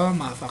راوترها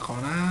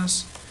موفقانه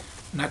است،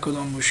 نه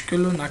کدام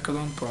مشکل و نه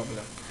کدام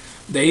پرابلم.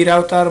 در این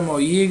راوتر ما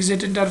ای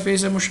اگزیت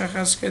اینترفیس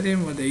مشخص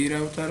کردیم و در این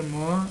راوتر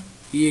ما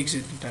ای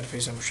اگزیت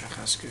اینترفیس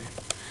مشخص کردیم.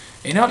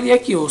 این حال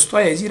یکی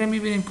استای از این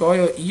میبینیم که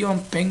آیا ای هم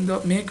پینگ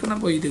میکنه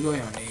با ایدگاه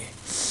یا نه.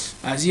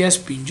 از این از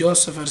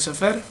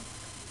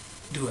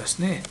 50.0.0.2 است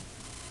نه.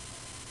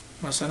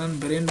 مثلا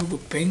برین بگو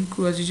پینگ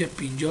کو از اینجا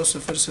 50.0.0.2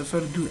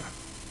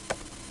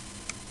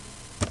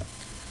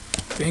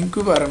 پینگ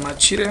کو برای ما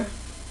چی ره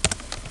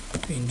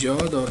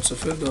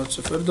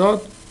 50.0.0.2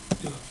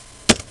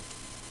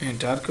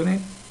 انتر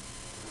کنین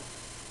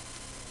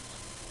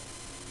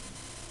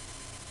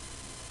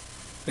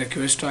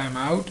request time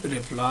out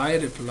reply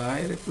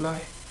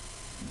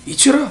ای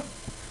چرا؟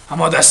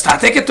 اما در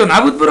استاتیک تو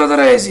نبود برادر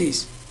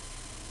عزیز.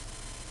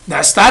 در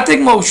استاتیک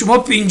ما و شما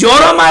 50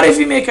 را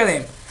معرفی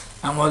میکردیم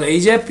اما در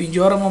اینجا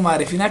 50 را ما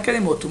معرفی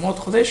نکردیم اتومات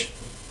خودش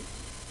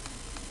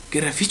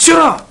گرفت.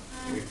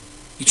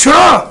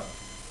 چرا؟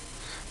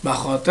 به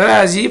خاطر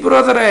از این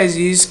برادر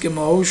عزیز که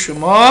ما و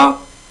شما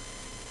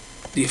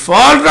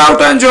دیفالت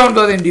راوت انجام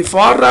دادیم.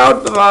 دیفالت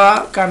راوت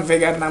و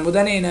کانفیگر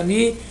نمودن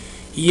اینمی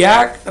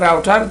یک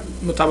راوتر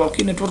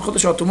متواقی نتورک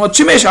خودش اتومات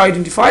چی میشه؟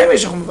 آیدنتیفای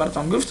میشه. خب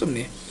براتون گفتم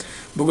نه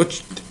بگو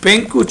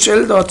پینگ کو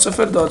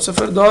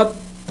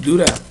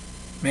 40.0.0.2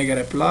 میگه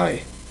ریپلای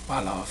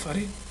والا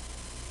آفرین.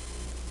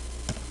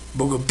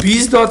 بگو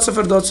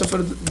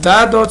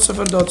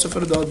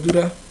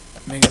 20.0.0.10.0.0.2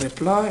 میگه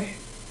ریپلای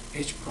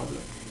هیچ پرابلم.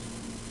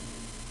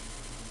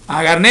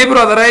 اگر نه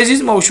برادر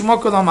عزیز ما و شما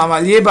کدام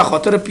عملیه به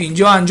خاطر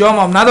 50 انجام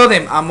هم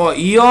ندادیم اما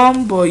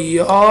ایام با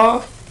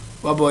یا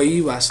و با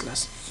ای وصل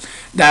است.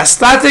 در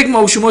استاتیک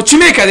ما و شما چی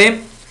میکردیم؟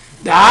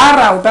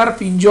 در راوتر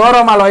 50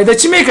 را ملاحظه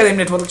چی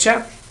میکردیم؟ نتورک چه؟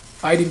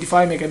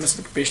 آیدنتیفای میکردیم مثل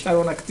که پیشتر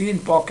اون اکتیدین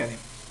پاک کردیم.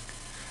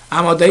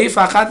 اما دایی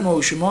فقط ما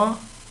و شما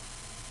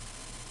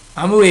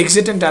همون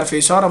اگزیت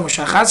اینترفیس ها را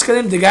مشخص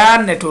کردیم دیگر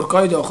نتورک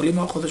های داخلی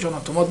ما خودشون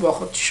اتومات با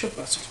خود چی شد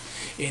بس.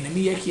 اینمی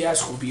یکی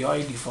از خوبی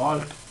های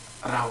دیفالت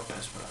راوت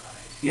است برادر.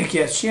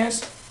 یکی از چی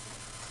است؟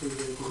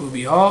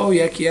 خوبی ها و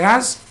یکی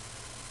از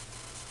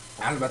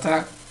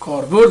البته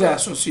کاربرد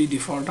اساسی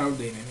دیفالت اوت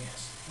دینمی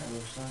است.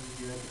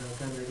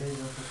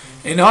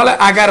 این حال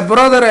اگر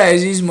برادر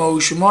عزیز ما و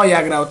شما یک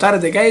راوتر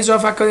دیگه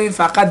اضافه کنیم،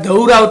 فقط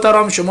دو راوتر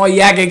هم شما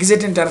یک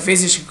اگزیت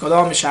اینترفیسش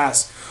کدامش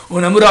هست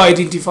اونمو رو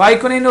آیدنتیفای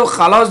کنین و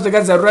خلاص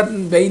دیگه ضرورت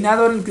به این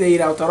ندارین که این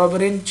راوترها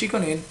برین چی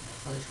کنین.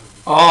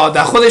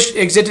 در خودش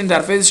اگزیت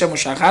اینترفیسش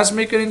مشخص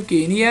میکنین که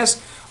اینی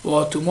است و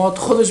اتومات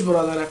خودش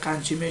برادر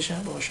قنچی میشه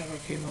با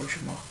شبکه ما و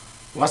شما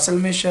وصل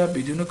میشه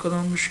بدون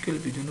کدام مشکل،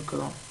 بدون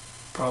کدام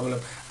پرابلم.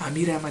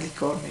 امیر عملی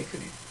کار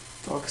میکنیم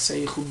تا که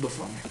صحیح خوب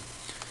بفهمیم.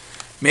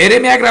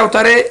 میریم یک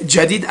راوتر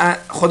جدید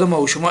خود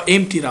ما و شما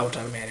امتی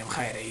راوتر میریم،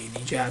 خیره این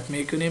جهت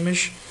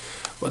میکنیمش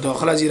و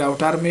داخل از این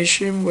راوتر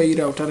میشیم و این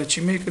راوتر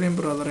چی میکنیم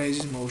برادر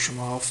عزیز ما و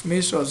شما آف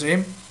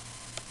میسازیم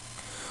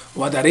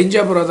و در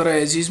اینجا برادر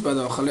عزیز به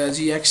داخل از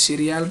یک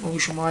سریال ما و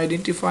شما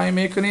ایدنتیفای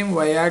میکنیم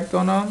و یک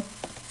دانه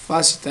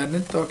فاس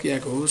اینترنت تا که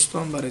یک هوست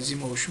هم برای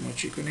ما و شما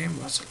چی کنیم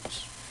وصل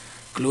است.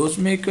 کلوز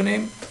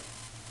میکنیم.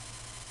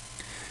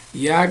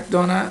 یک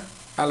دانه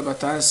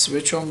البته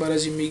سویچ هم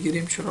برای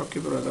میگیریم چرا که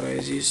برادر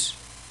عزیز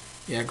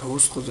یک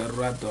هوست خود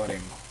ضرورت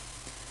داریم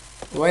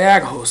و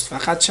یک هوست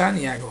فقط چند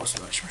یک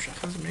هوست برش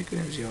مشخص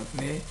میکنیم، زیاد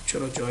نه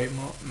چرا جای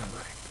ما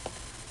نداریم.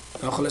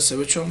 داخل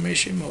سویچ هم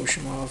میشیم و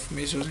شما آف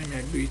میسازیم،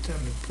 یک دوی اینترنت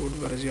پورت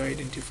برای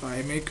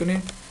ایدنتیفای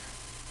میکنیم.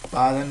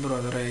 بعدا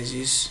برادر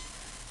عزیز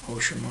و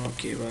شما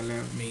کیبل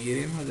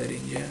میگیریم و در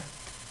اینجا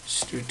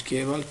استریت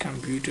کیبل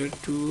کامپیوتر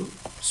تو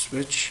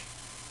سویچ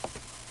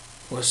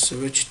و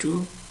سویچ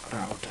تو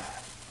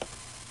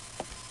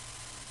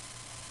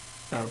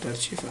راوتر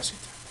چی فاسیتر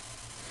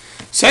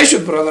صحیح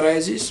شد برادر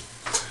عزیز.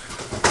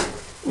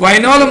 و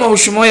این حال ما و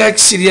شما یک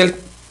سریال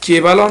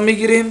کیبل هم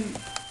میگیریم،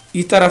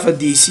 این طرف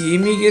دی سی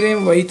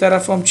میگیریم و این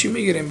طرف هم چی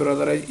میگیریم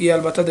برادر. این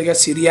البته دیگه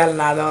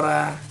سریال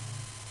نداره،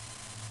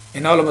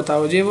 این حال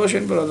متوجه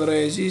باشین برادر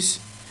عزیز،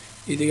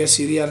 این دیگه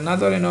سریال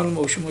نداره. این حال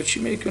ما و شما چی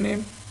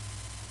میکنیم،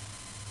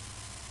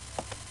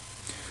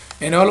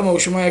 این حال ما و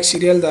شما یک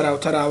سریال در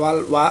راوتر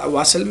اول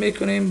وصل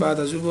میکنیم، بعد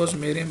از او باز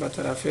میریم به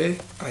طرف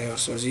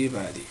عیارسازی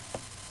بعدی.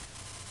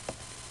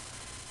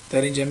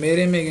 در اینجا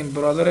میریم میگیم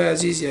برادر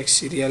عزیز یک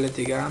سریال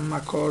دیگه هم من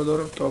کار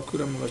دارم تا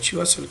کورم با چی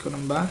وصل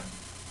کنم به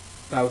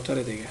راوتر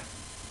دیگه.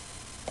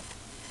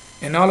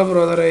 این حال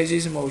برادر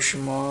عزیز ما و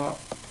شما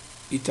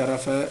این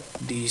طرف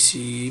دی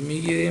سی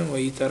میگیریم و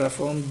این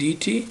طرف هم دی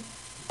تی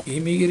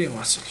میگیریم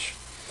وصل شد.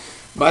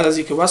 بعد از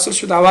اینکه وصل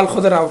شد اول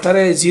خود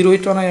راوتر زیروی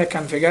تونه یک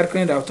کنفیگر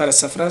کنین، راوتر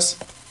صفر است.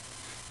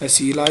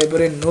 سی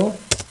لایبرری نو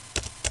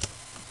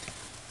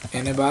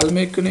انیبل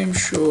میکنیم،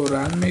 شو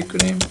رن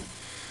میکنیم.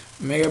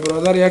 میگه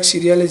برادر یک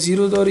سریال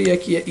زیرو داری،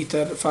 یک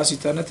فاس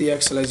اینترنت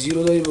یک سلاش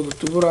زیرو داری، بگو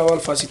تو برو اول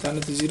فاس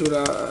اینترنت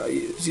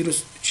زیرو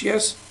چی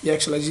است؟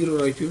 یک سلاش زیرو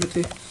را پی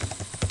بده،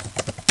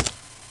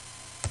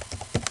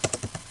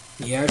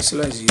 یک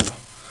سلاش زیرو.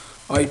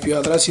 آی پی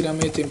آدرسی را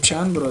میتیم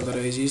چند برادر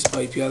عزیز؟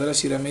 آی پی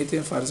آدرسی را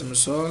میتیم فرض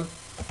مثال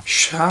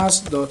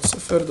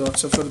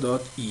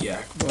 60.0.0.1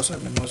 باز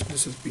هم نماز کنید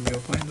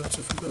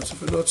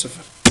 55.0.0.0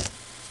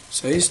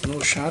 صحیح است.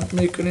 نو شرط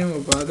میکنیم و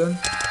بعدا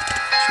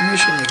چی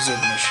میشه؟ اگزیت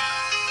میشه.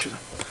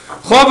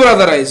 خب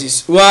برادر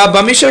عزیز و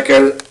به می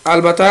شکل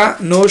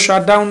البته نو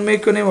شات داون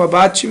میکنیم و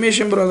بعد چی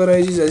میشیم برادر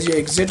عزیز؟ از این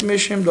اگزیت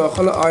میشیم.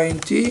 داخل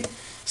آینتی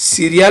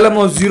سریال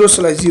ما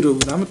 0/0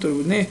 بود، همونطور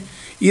بود نه؟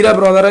 ایره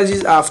برادر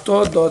عزیز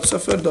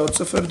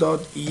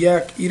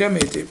 70.0.0.1 ایره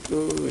میتیم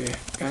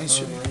گنج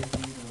شده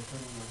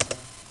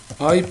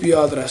آی پی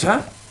آدرس ها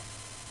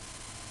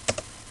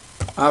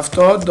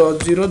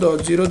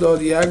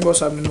 70.0.0.1 با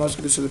سبمین ماسک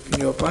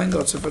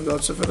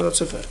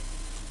 255.0.0.0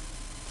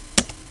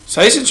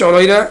 صحیح است. انشاءالله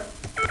ایره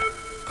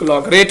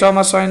کلاک ریت هم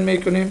اساین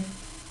میکنیم.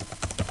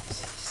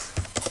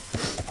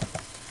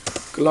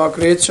 کلاک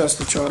ریت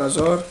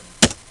 64000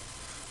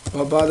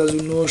 و بعد از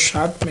اون نو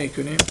شرط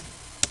میکنیم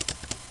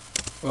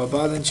و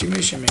بعد چی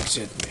میشه؟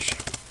 اگزیت میشه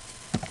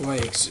و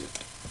اگزیت.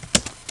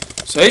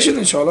 صحیح شد.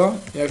 انشاءالله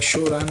یک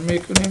شو رن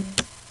میکنیم،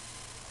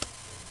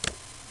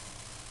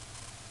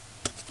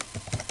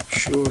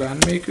 شو رن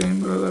میکنیم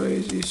برادر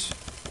عزیز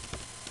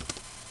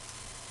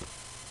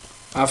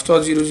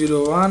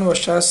 70.0.0.1 و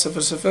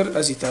 60.0.0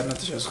 از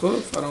اینترنتش از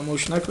خود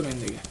فراموش نکنین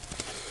دیگه.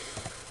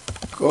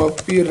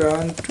 کاپی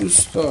رن تو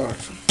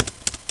start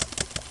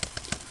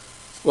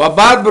و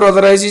بعد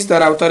برادر عزیز در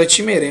راوتر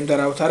چی میریم؟ در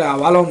راوتر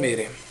اول هم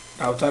میریم.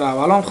 راوتر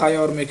اول هم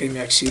خیار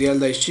میکنیم، یک سریال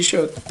داشت چی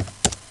شد؟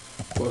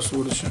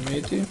 پاسوردشو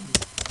میدیم،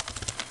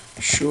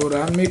 شو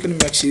رن میکنیم.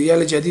 یک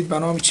سریال جدید به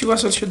نام چی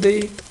وصل شده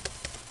ای؟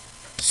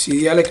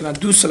 سریال که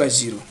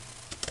 2/0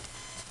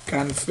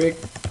 کنفیگ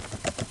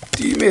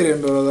تی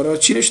میریم برادرها.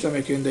 چی نشته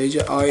میکنیم در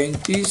اینجا؟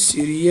 آینتی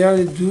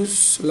سریال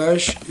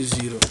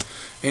 2/0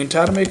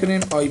 انتر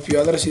میکنیم. آی پی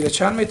آدرس را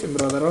چند میتیم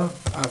برادرها؟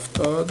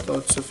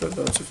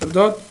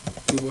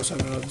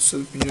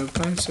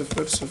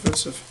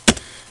 70.0.0.255.000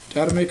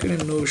 انتر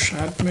میکنیم، نو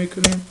شرط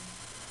میکنیم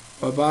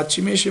و بعد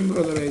چی میشیم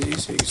برادر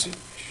عزیز؟ اگزیت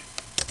میشیم.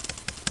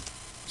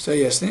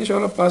 صحیح است.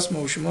 انشاءالله پس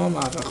ما و شما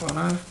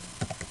موفقانه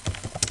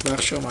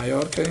بخش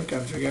معیار کردیم،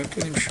 کنفیگر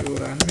کردیم، شو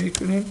رن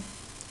میکنیم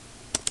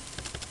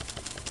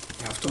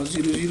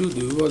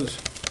 70.0.0.2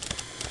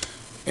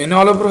 این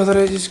حالا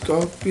برادر عزیز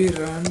کاپی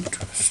رن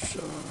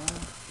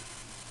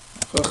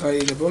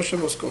خیلی باشه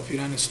باز کاپی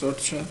رن استارت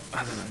شد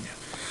عدلا میاد.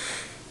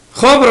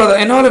 خب برادر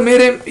این حالا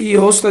میریم این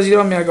هست از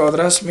ایران یک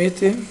آدرس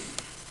میتیم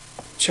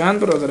چند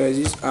برادر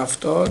عزیز 70.0.0.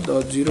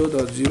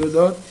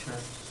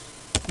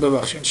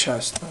 ببخشید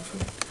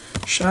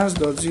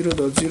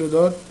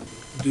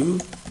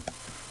 60.0.0.2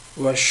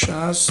 و 60.0.0.1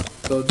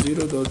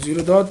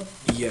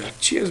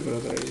 چی است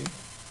برادر عزیز؟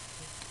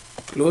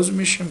 کلوز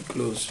میشیم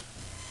کلوز.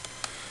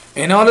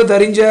 این حالا در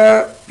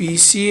اینجا پی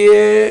سی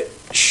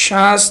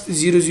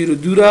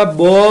 60.0.0.2 را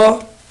با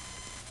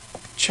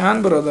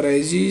چند برادر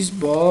عزیز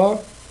با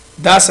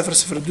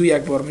 10.0.0.2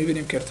 یک بار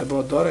میبینیم که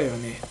ارتباط داره یا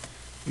نه.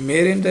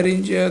 میریم در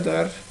اینجا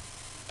در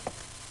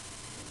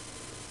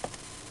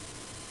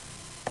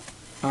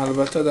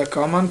البته در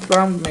کامند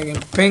پرامپت میگیم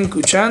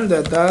پینگ چند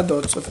در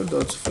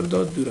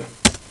 10.0.0.2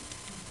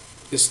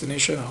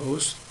 destination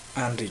host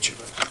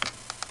unreachable.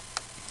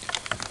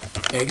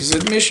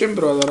 اگزیت میشیم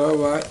برادرها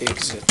و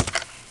اگزیت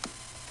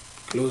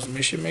کلوز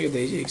میشیم میگه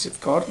دیگه اگزیت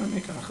کار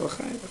نمیکنه خیلی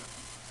خیلی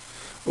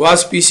و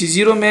از پی سی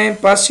 0 میگیم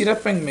پس چی را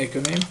پینگ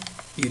میکنیم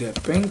ایره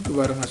پینگ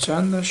برای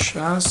چند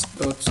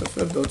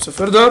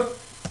 60.0.0.2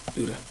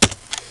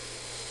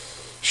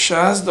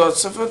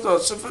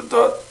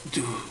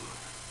 60.0.0.2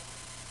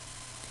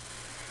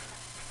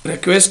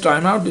 request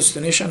timeout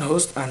destination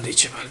host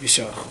unreachable.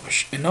 بسیار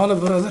خوبش. این حالا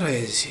برادر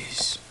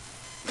عزیز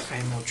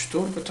خیلی ما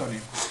چطور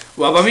بتانیم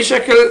و به می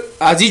شکل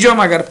از اینجا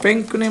اگر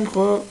پینگ کنیم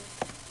خب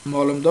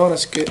معلوم دار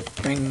است که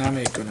پینگ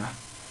نمیکنه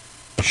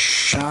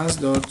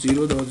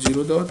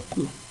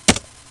 60.0.0.2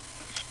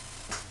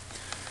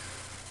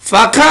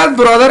 فقط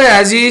برادر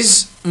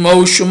عزیز ما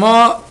و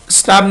شما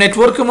استاب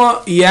نتورک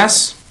ما ای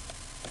است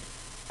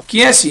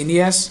کی است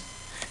اینی است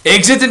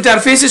اگزیت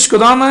انترفیسش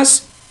کدام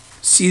است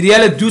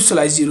سیریال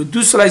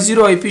 2/0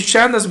 آی پی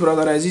چند است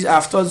برادر عزیز 70.0.0.2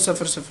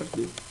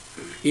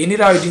 اینی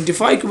را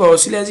ایدنتیفای که با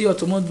وسیله از این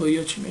اتومات با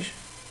یا چی میشه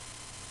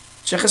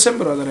چه قسم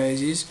برادر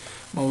عزیز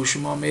ما و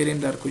شما میریم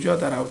در کجا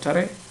در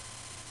راوتر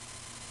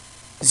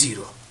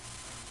 0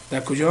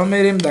 در کجا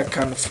میریم در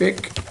کانفیگ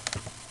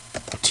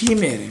تی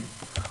میریم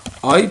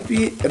آی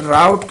پی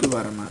راوت که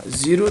برام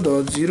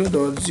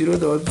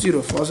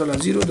 0.0.0.0 فاصله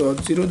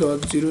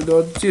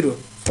 0.0.0.0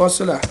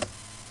 فاصله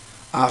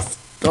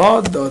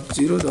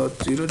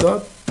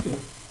 70.0.0.2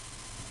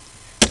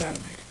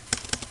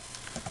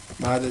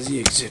 بعد از این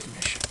اگزیت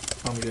میشه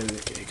ما میگه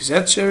که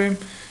اگزیت شویم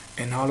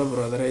این حالا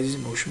برادر عزیز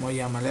ما شما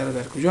یه عمله رو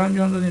در کجا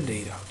انجام دادیم در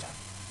راوتر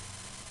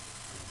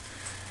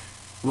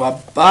و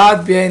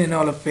بعد بیاین این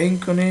حالا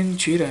پینگ کنین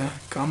چی را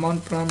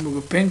کاماند پرامپت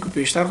بگو پینگ کو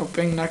پیشتر خب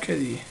پینگ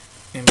نکردی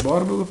این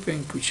بار بگو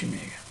پینگ کو چی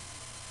میگه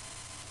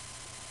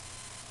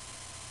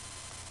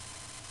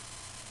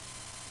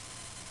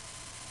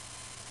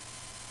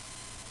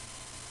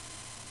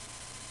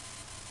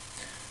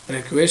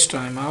request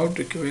timeout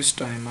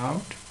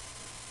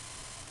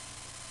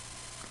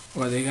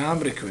و دیگه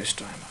هم request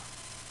timeout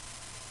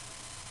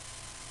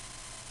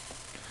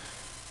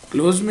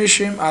کلوز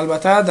میشیم.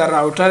 البته در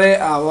راوتر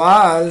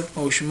اول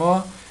ما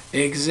شما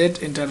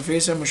اگزیت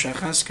انترفیس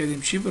مشخص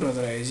کردیم چی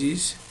برادر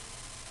عزیز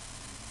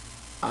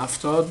 70.0.0.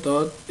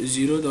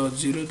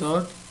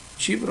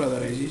 چی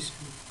برادر عزیز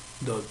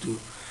 .2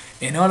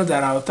 این حال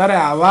در راوتر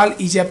اول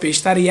اینجا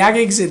پیشتر یک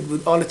اگزیت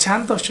بود حالا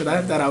چند تا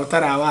شده در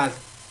راوتر اول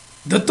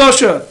 2 تا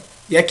شد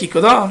یکی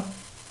کدام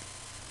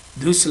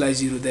 2/0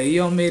 دهی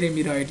هم میریم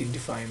میره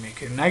ایدنتیفای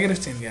میکنیم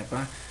نگرفتین گپ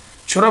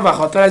چرا به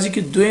خاطر از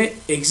اینکه 2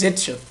 اگزیت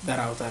شد در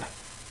راوتر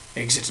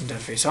اگزیت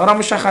انترفیس ها را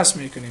مشخص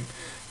میکنیم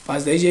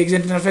پس در اینجا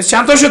اگزیت انترفیس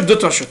چند تا شد 2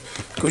 تا شد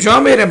کجا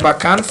میریم با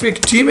کانفیگ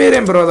تی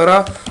میریم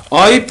برادرها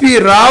آی پی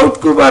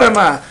راوت کو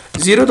برام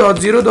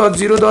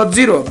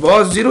 0.0.0.0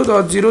 باز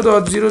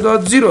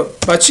 0.0.0.0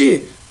 با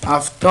چی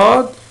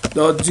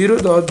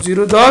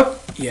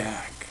 70.0.0.1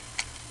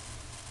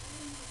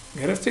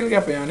 گرفتین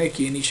گپ یعنی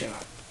کی نیشه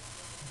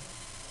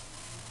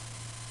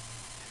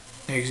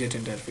اگزیت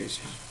انترفیس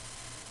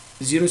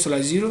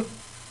 0/0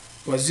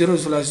 و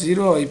 0/0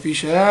 آی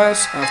پیش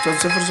هست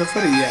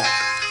 70.0.0.1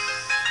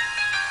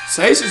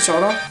 صحیح است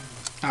چرا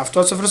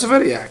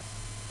 70.0.0.1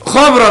 خب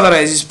برادر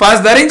عزیز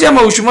پس در اینجا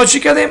ما و شما چی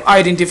کردیم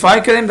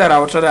ایدنتیفای کردیم در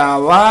راوتر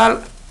اول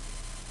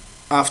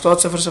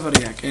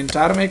 70.0.0.1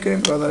 انتر میکنیم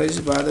برادر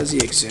عزیز بعد از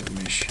اگزیت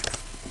میشه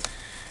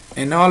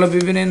این حالا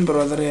ببینین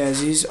برادر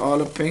عزیز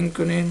حالا پینگ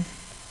کنین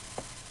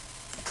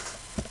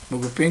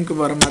بگو پینگ کو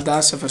برام 10.0.0.2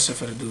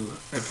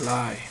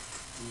 ریپلای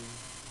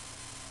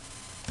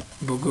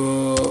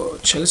بگو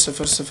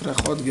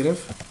 40.0.0 خود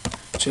گرفت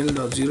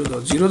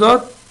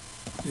 40.0.0.2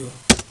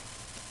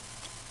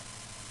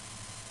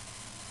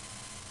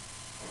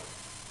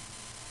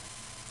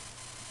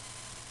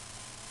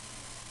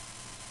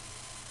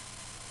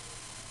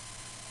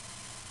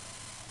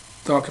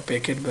 تا که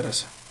پیکت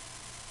برسه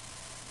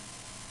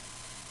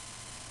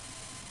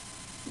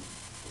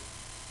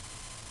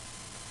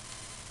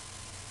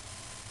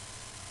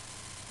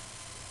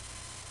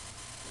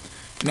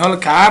نال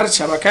کار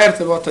شبکه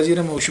ارتباط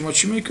تزیر ما و شما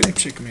چی میکنیم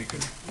چک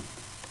میکنیم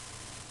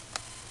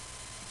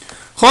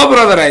خب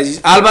برادر عزیز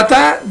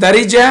البته در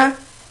اینجا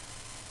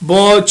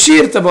با چی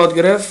ارتباط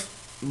گرفت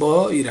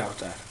با این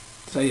راوتر.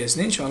 صحیح است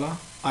نه انشالله؟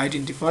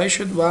 آیدنتیفای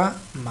شد و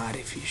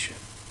معرفی شد.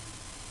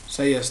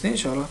 صحیح است نه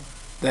انشالله؟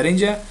 در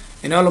اینجا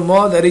این حال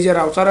ما در اینجا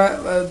راوتر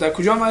در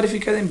کجا معرفی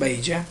کردیم؟ به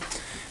اینجا.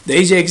 در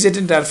اینجا اگزیت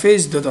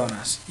اینترفیس دو دانه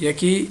است.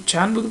 یکی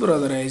چند بود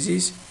برادر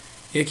عزیز؟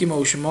 یکی ما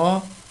و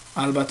شما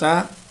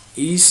البته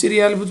این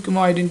سریال بود که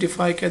ما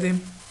آیدنتیفای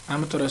کردیم،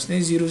 همونطور است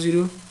نه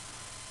 00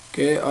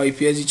 که آی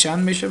پی ازی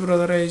چند میشه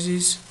برادر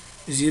عزیز؟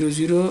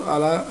 00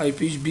 علا آی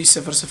پیش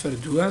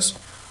 20002 است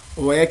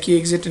و یکی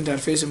اگزیت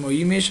اینترفیس ما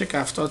ای میشه که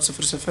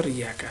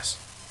 70001 است.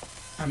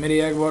 همین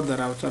یک بار در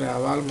راوتر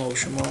اول ما و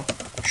شما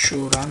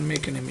شوران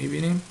میکنیم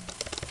میبینیم.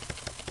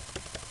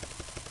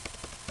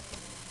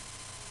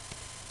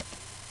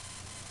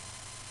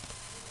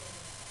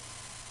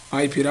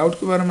 آی پی راوت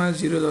که برای من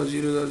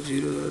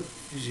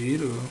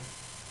 0.0.0.0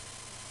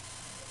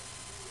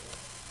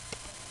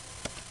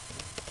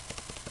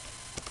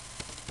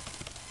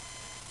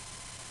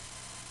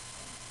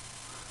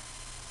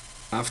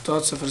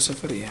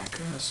 70001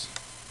 است،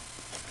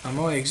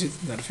 اما اگزیت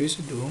اینترفیس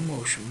دوم ما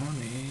و شما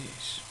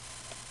نیست.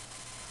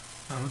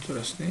 همونطور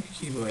است نه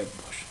کی باید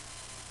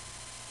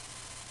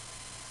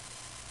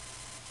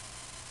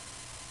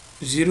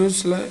باشه 00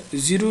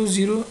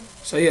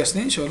 صحیح است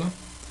نه انشالله؟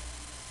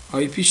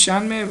 آی پی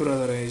چند میه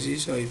برادر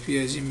عزیز؟ آی پی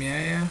ازی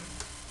میایه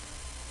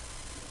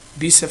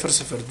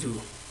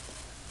 20002.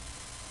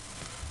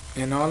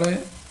 این حال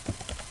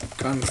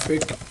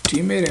کانفیگ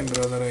تی میریم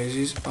برادر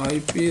عزیز. آی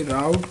پی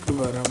راوت که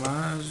برای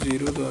ما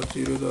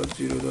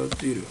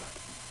 0.0.0.0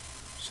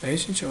 صحیح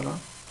است انشالله؟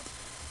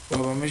 و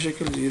با می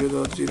شکل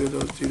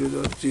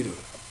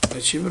 0.0.0.0 و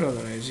چی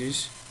برادر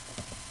عزیز؟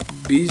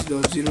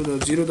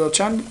 20.0.0.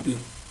 چند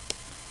بود؟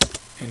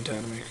 انتر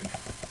میکنیم.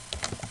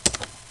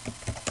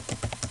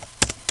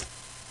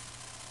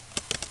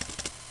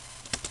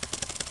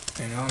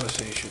 این حال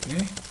صحیح شد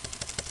نه؟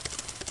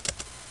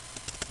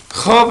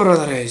 خب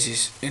برادر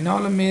عزیز این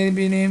حال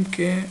میبینیم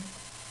که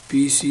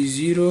پی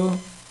سی 0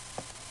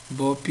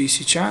 با پی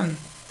سی چند؟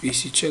 پی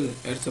سی 40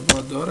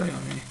 ارتباط داره یا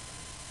نه؟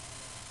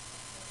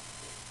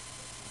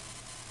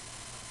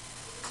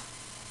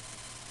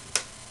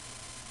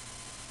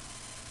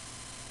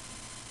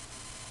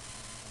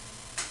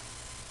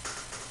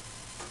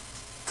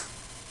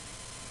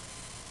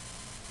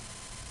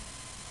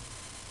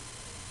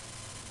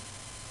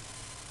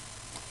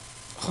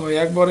 خب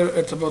یک بار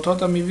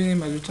ارتباطات هم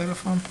میبینیم از دو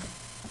طرف هم.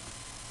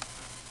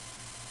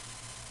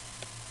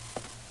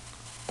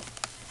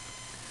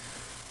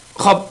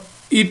 خب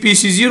ای پی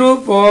سی 0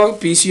 با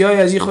پی سی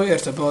های از این خود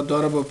ارتباط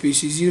داره. با پی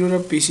سی 0 رو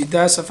پی سی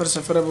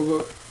 10.0.0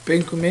 بگو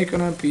پینکو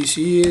میکنم. پی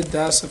سی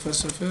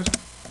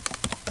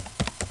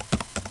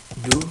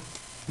 10.0.2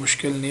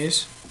 مشکل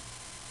نیست.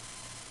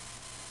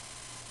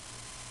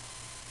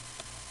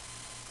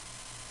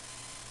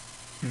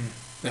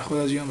 به خود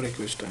از یوم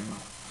ریکوست داریم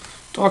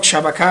تا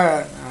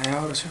شبکه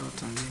ایار شد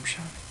تنظیم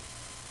شد.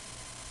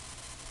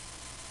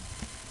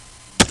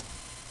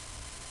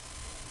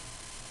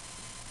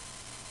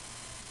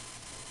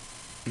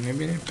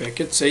 میبینیم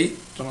پاکت صحیح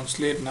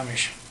ترانسلیت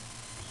نمیشه.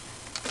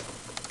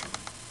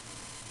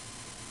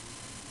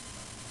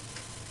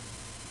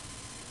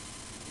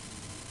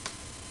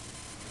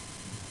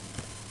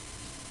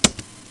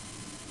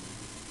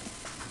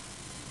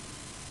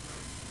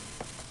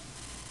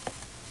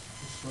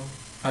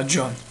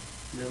 جان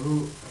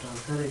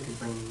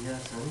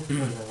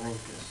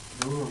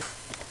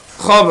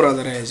خب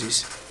برادر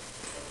عزیز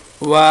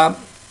و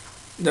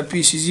در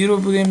پی سی 0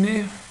 بودیم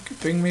نه که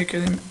پینگ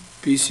میکردیم.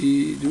 پی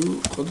سی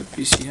 2 خود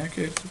پی سی 1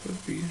 ارتباط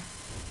بگیریم.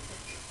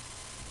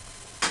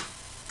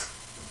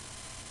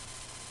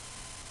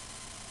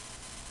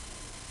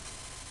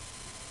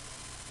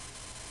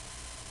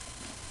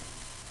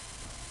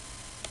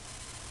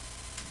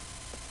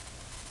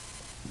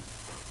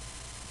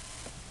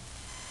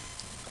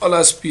 حالا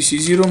از پی سی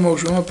 0 ما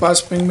شما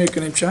پس پینگ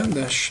میکنیم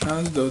چند؟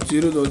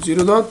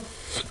 6.0.0.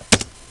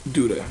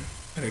 دوره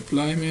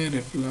ریپلای می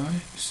ریپلای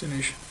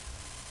دستینیشن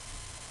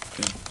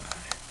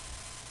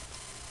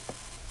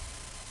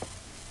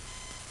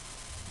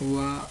و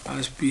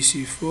از پی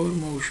سی 4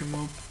 ما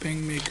شما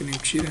پینگ میکنیم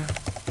چی را؟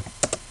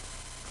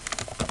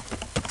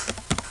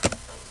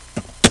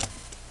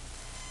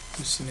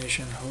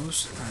 دستینیشن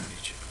هاست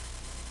همیچه.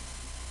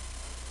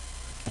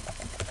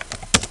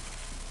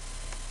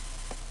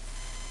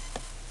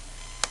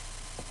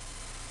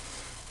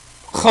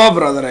 خب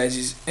برادر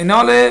عزیز این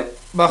حال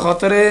به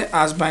خاطر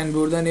از بین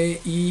بردن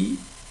این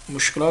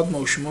مشکلات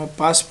ما شما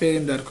پس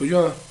بریم در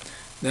کجا؟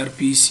 در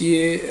پی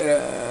سی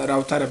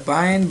راوتر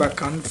بین با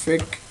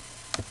کانفیگ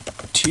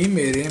تی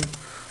میریم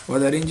و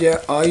در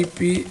اینجا آی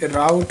پی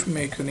راوت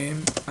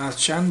میکنیم. از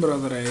چند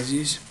برادر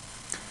عزیز؟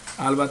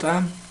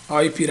 البته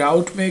آی پی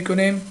راوت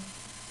میکنیم.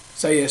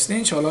 صحیح است نه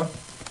انشالله؟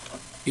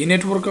 این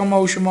نتورک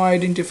ما شما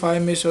آیدنتیفای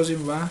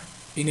میسازیم و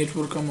این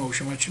نتورک ما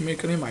شما چی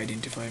میکنیم؟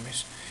 آیدنتیفای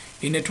میسازیم.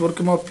 این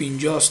نتورک ما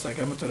 50 است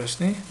که همونطور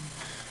است نه؟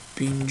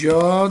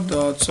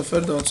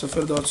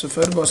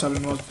 50.0.0.0 با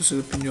ثبت نام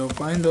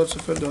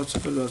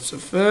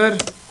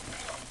 255.0.0.0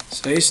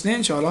 صحیح است نه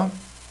انشالله؟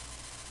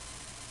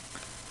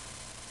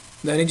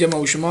 در اینجا ما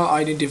و شما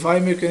آیدنتیفای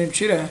میکنیم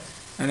چی را؟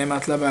 یعنی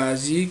مطلب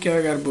ازی که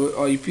اگر با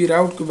آی پی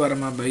راوت کو برای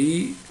من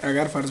بایی،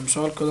 اگر فرض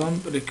مثال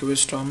کدام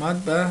ریکوست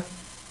آمد به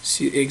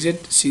اگزیت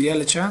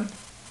سیریال چند؟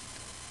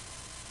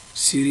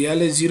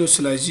 سیریال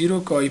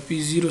 0/0 که آی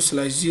پی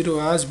 0/0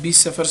 از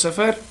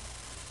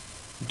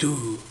 20.0.0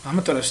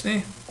 همه درست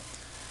نه؟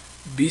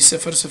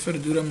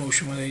 20.0.0 را ما و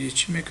شما در اینجا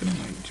چی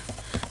میکنیم؟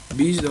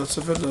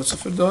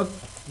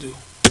 20.0.0.2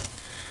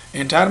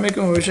 انتر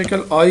میکنم به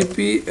شکل آی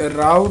پی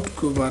راوت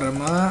کو برای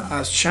ما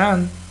از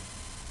چند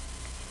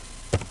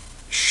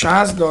 60.0.0.0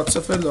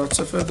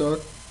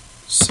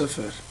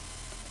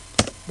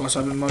 با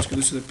ثبت ماست که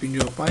 255.0.0.0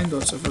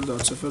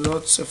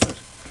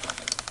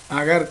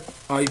 اگر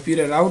آی پی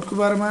را راوت کو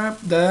برای ما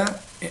در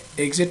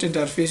اگزیت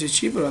انترفیس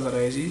چی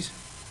برادر عزیز؟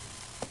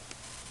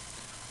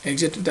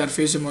 اگزیت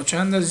انترفیس ما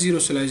چند است؟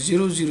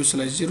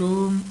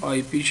 0/0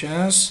 آی پی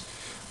هست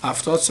 70.0.0.1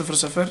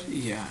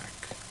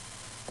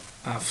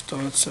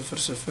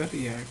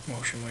 70.0.0.1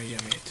 ما شما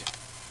جمعیت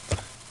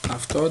 70.0.0.1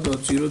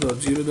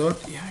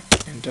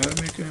 انتر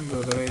میکنیم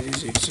برادر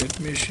عزیز اگزیت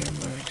میشیم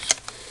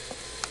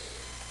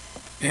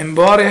این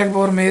بار یک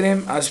بار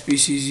میریم از پی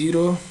سی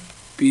 0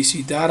 پی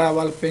سی داره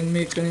اول پینگ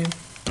میکنیم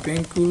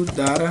پینگ کو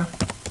داره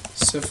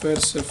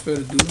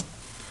 002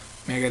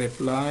 میگه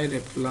ریپلای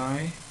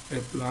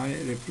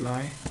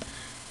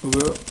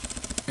بگو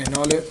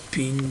اینال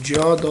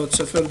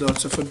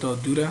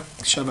 50.0.0.2 را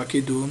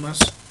شبکه دوم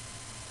است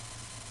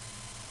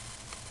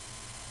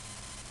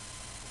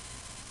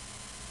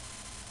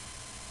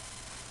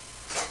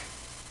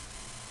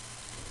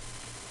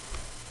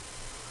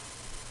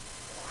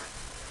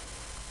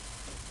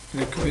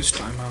request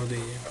time out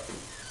دیگه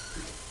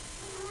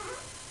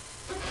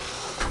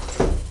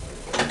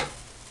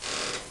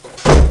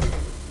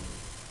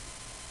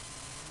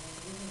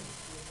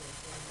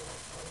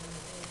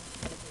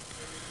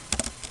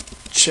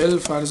چل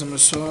فرض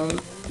مثال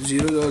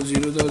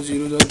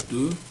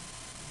 0.0.0.2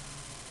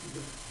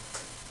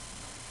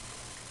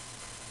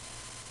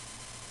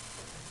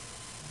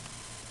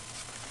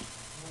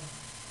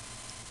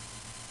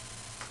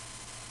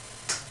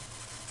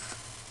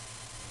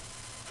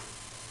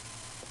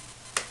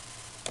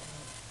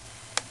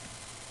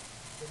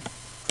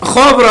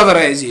 خب برادر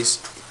عزیز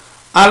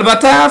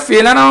البته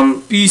فعلا هم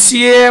پی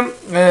سی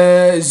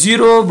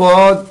 0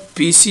 با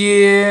پی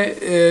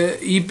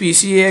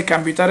سی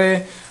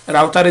کامپیوتر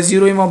راوتر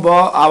 0 ما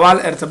با اول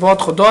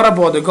ارتباط خود داره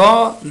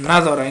بعدگاه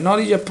نداره اینا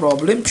دیگه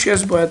پرابلم چی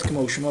است باید که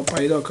ما شما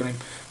پیدا کنیم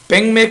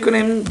پینگ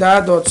میکنیم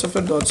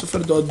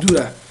 10.0.0.2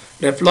 را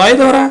ریپلای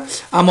داره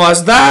اما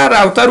از در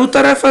راوتر رو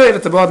طرف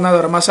ارتباط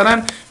نداره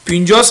مثلا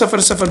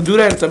 50.0.0.2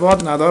 را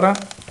ارتباط نداره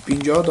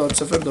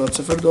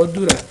 50.0.0.2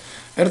 را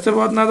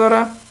ارتباط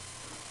نداره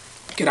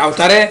که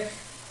راوتر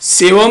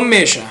سوم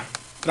میشه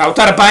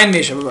راوتر پایین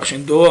میشه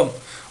ببخشید دوم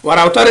و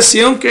راوتر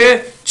سوم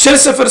که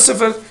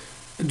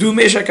 40.0.0.2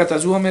 میشه که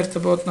از اون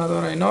ارتباط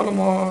نداره اینا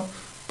ما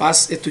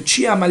پس تو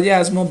چی عملیه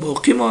از ما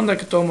باقی مانده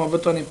که تا ما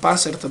بتونیم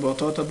پس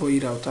ارتباطات با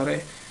این راوتر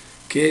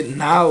که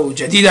نو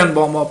جدیدن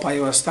با ما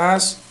پیوسته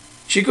است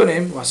چی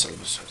کنیم وصل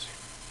بسازیم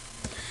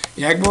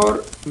یک بار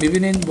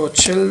میبینین با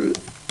 40.0.0.2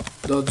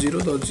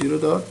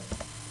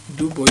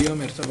 با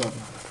هم ارتباط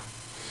نداره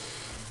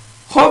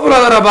خب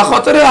برادر به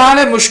خاطر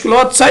حل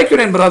مشکلات سعی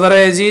کنین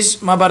برادر عزیز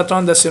ما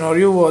براتون در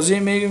سناریو واضح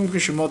میگیم که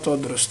شما تا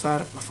درست‌تر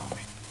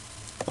بفهمید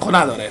خب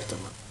نداره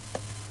ارتباط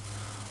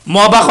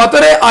ما به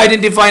خاطر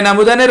آیدنتیفای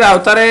نمودن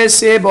راوتر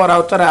 3 با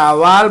راوتر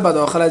اول به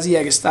داخل از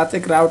یک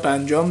استاتیک راوت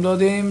انجام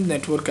دادیم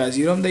نتورک از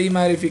ایران دهی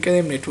معرفی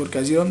کردیم نتورک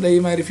از ایران دهی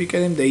معرفی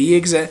کردیم دهی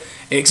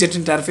اگزیت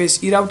انترفیس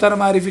ای راوتر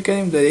معرفی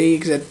کردیم دهی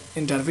اگزیت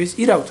انترفیس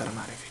ای راوتر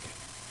معرفی کردیم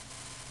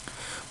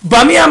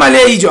با می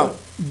عملیه ایجام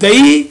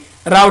دهی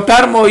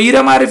راوتر ما ای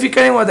را معرفی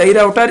کردیم و دهی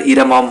راوتر ای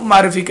را ما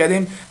معرفی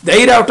کردیم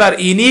دهی راوتر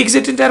اینی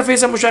اگزیت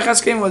انترفیس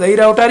مشخص کردیم و دهی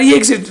راوتر ای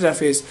اگزیت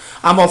انترفیس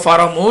اما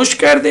فراموش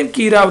کردیم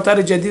که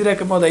راوتر جدید را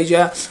که ما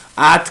دهیجا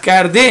اد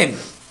کردیم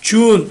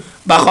چون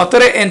به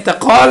خاطر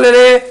انتقال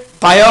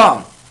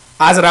پیام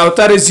از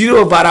راوتر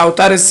 0 به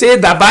راوتر 3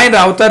 در بین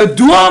راوتر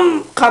 2 هم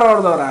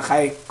قرار داره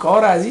خیلی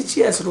کار از این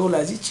چی است رول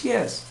از این چی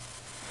است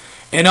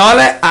این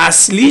حال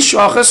اصلی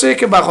شاخصه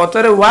که به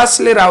خاطر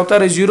وصل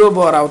راوتر 0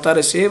 با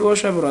راوتر 3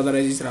 باشه برادر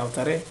عزیز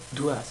راوتر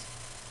 2 است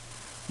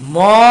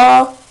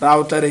ما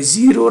راوتر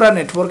 0 را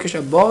نتورکش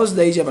باز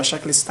دیجا به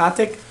شکل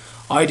استاتیک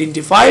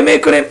آیدنتیفای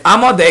میکنیم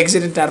اما در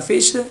اگزیت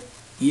انترفیس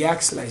 1/0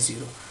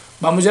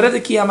 با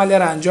مجرد که عملیه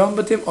را انجام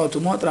بدیم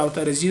اتومات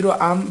راوتر 0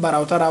 هم با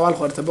راوتر اول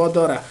خود ارتباط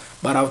داره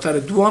با راوتر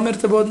 2 هم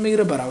ارتباط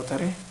میگیره با راوتر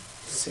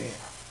 3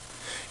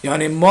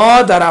 یعنی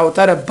ما در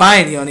راوتر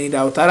بین یعنی این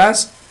راوتر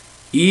است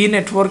این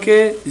نتورک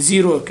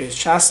 0 که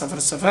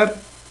 60.0.0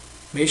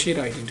 میشه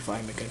را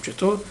آیدنتیفای میکنیم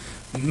چطور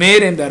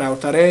میریم در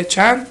راوتر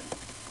چند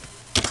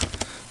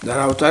در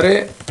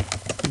راوتر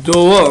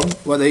دوم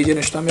و در اینجا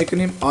نشته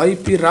میکنیم آی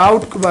پی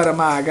راوت که برای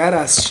ما اگر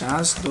از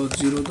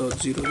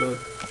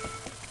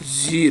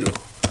 60.0.0.0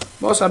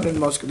 با سبنید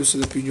ماست که 255.0.0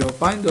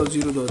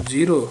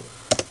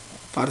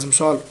 فرض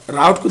مثال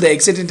راوت که در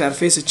اگزیت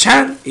انترفیس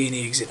چند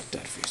اینی اگزیت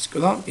انترفیس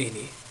کدام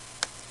اینی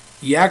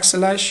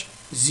 1/0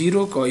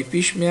 0 که آی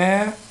پیش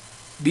میایه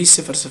 20.0.1.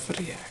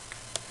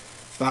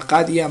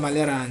 فقط این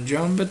عملیه را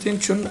انجام بدین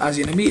چون از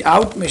اینمی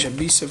اوت میشه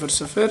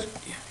 20.0.1.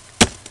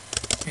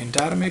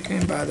 انتر میکنیم،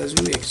 بعد از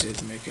او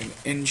اکزیت میکنیم.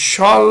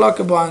 انشالله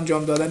که با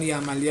انجام دادن این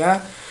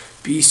عملیه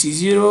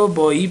PC0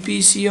 با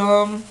EPC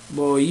هم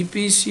با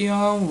EPC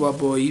هم و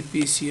با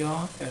EPC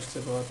هم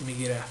ارتباط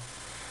میگیره.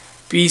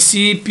 PC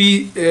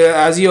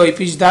از این آی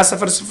پیش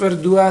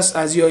 10.0.2 است،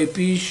 از این آی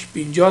پیش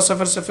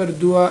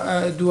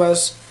 50.0.2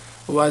 است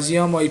و از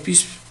این هم آی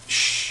پیش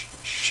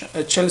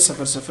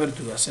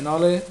 40.0.2 است.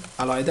 اینال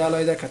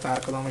علایده که هر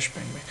کدامش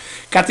پنگ می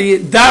کتی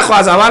 10 خو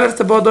از اول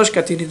ارتباط داشت،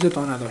 کتی 2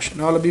 تا نداشت.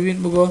 اینال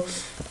ببین بگو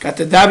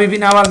کتی 10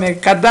 ببین اول میگه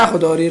کت 10 خو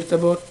داری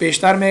ارتباط،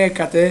 بیشتر میگه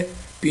کتی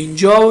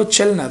 50 و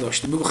 40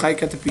 نداشت. بگو خیلی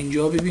کتی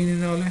 50 ببین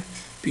اینال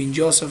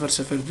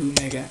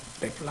 50.0.2 میگه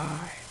ریپلای.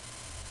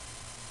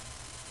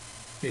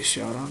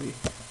 بسیار عالی.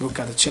 بگو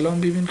کتی 40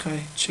 هم ببین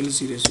خیلی 40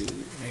 زیر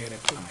میگه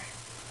ریپلای.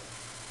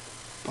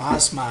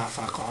 پس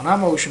موفقانه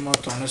ما و شما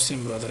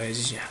تانستیم برادر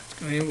عزیز جهت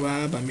کنیم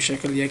و به می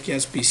شکل یکی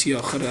از PC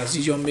آخر از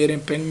اینجا میریم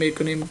پنگ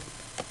میکنیم.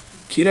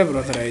 کیره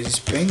برادر عزیز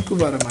پنگ کو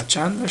برای ما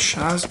چند 60.0.0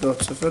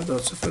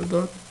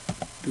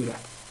 دوره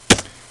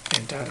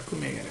انتر کو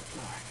میگه ریپلای.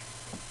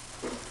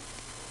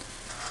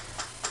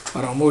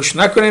 فراموش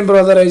نکنیم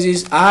برادر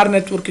عزیز هر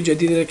نتورک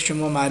جدیدی که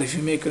شما معرفی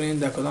میکنین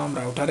در کدام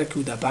راوتر که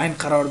در بین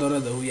قرار داره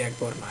در او یک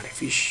بار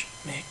معرفیش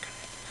میکنین.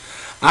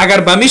 اگر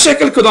به می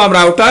شکل کدام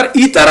راوتر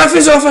این طرف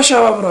اضافه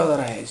شود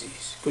برادر عزیز،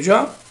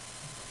 کجا؟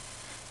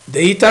 ده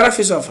این طرف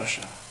اضافه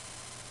شود.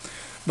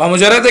 با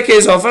مجرد که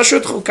اضافه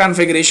شد خود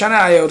کنفیگریشن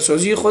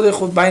عیارسازی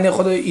خود بین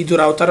خود این دو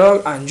راوتر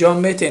را انجام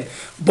میتین.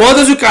 بعد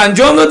از او که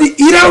انجام دادی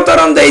این راوتر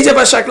هم ده اینجا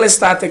به شکل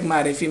استاتیک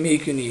معرفی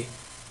میکنی.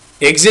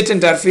 اگزیت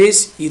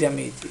انترفیس ایره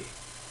میدی.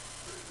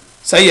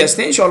 صحیح است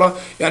نه انشاءالله؟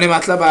 یعنی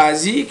مطلب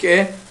ازی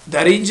که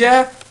در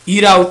اینجا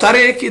این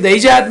راوتره که در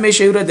اینجا اد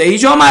میشه او را در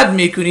اینجا هم اد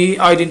میکنی،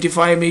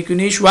 آیدنتیفای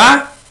میکنیش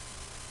و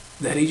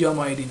در اینجا هم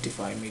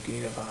آیدنتیفای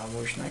میکنی. را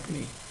فراموش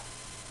نکنی.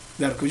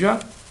 در کجا؟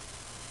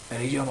 در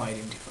اینجا هم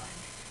آیدنتیفای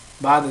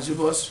میکنی. بعد از او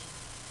باز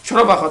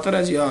چرا؟ به خاطر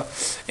از یا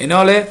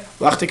ایناله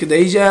وقتی که در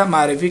اینجا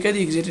معرفی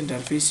کردی اگزیت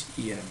انترفیس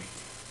ایره میدی.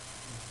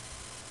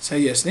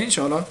 صحیح است نه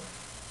انشاءالله؟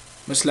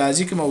 مثل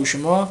ازی که ما و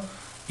شما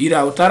این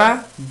راوتره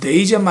در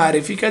اینجا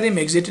معرفی کردیم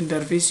اگزیت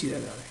انترفیس ایره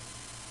داره.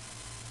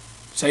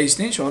 صحیح است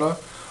نه انشاءالله؟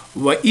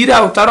 و این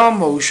راوتر هم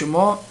با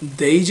شما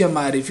در اینجا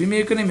معرفی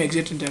میکنیم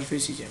اگزیت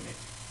انترفیس اینجا میدیم.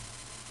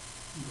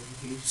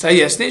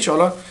 صحیح است نه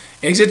انشاءالله؟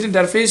 اگزیت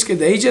انترفیس که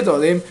در اینجا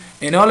دادیم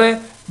اینال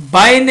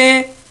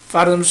بین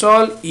فرض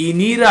مثال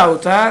اینی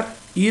راوتر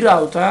این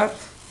راوتر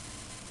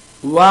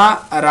و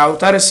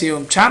راوتر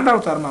سیوم چند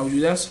راوتر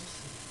موجود است؟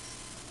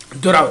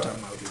 دو راوتر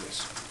موجود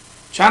است.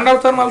 چند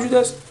راوتر موجود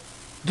است؟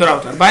 دو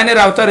راوتر. بین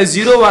راوتر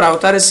 0 و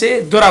راوتر 3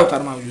 دو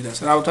راوتر موجود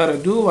است. راوتر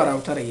 2 و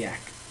راوتر 1.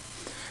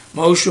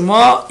 ما و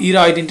شما ای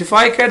را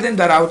ایدنتیفای کردیم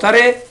در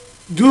راوتر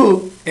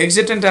 2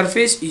 اگزیت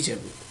انترفیس ایجا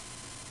بود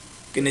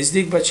که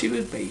نزدیک به چی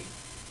بود؟ به ای.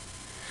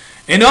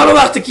 اینا رو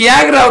وقتی که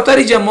یک راوتر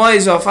ایجا ما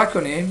اضافه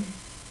کنیم،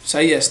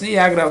 صحیح است نه؟ یک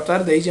راوتر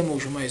در ایجا ما و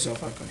شما اضافه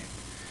کنیم.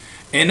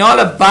 اینا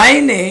رو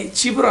بین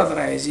چی برادر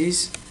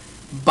عزیز؟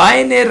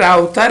 بین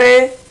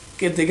راوتر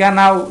که دیگه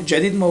نو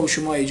جدید ما و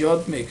شما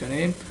ایجاد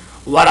میکنیم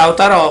و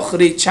راوتر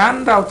آخری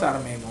چند راوتر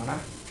میمونه؟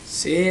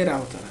 3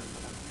 راوتر.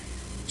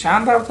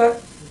 چند راوتر؟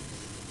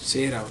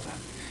 3 راوتر.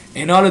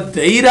 اینا رو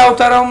دهی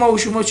راوتر هم ما و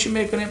شما چی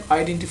میکنیم؟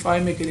 آیدنتیفای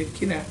میکنیم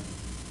که نه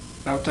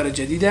راوتر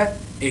جدیده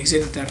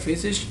اگزیت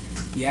انترفیسش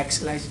 1/0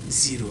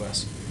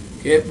 است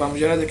که با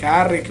مجرد که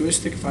هر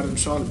ریکوستی که فرض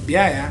مثال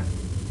بیایه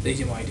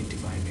دیگه ما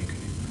آیدنتیفای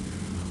میکنیم.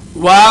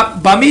 و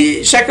با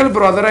می شکل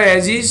برادر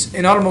عزیز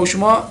اینا رو ما و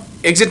شما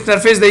اگزیت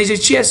انترفیس دیگه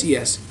چی است؟ ای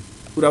است.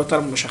 او راوتر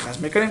مشخص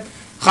میکنیم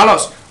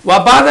خلاص. و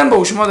بعدا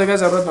با شما دیگه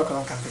ضرورت به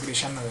کدام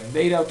کنفیگریشن نداریم.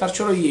 دی راوتر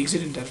چرا این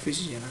اگزیت انترفیس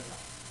نداره؟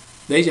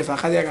 در اینجا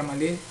فقط یک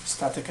عملیه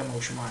استاتیک ما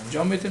و شما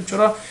انجام میدیم.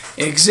 چرا؟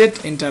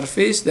 اگزیت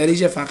انترفیس در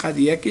اینجا فقط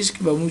یکیست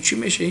که با مو چی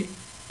میشه؟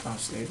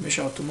 ترنسلیت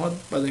میشه اتومات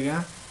با دیگه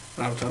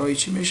راوترهای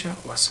چی میشه؟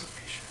 وصل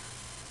میشه.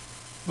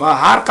 و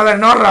هر قدر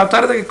اینا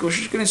راوتر دیگه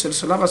کوشش کنید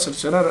سلسله با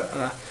سلسله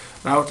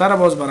راوتر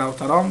باز با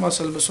راوتر هم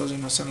وصل بسازیم.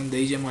 مثلا در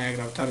اینجا ما یک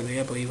راوتر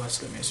دیگه با این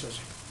وصل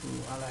میسازیم.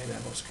 علیه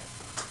باز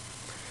کنیم.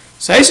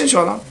 صحیح ان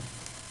شاء الله.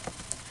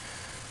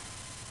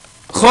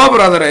 خب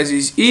برادر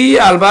عزیز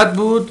این البته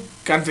بود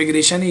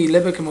کنفیگریشن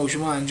ایلب که ما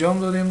شما انجام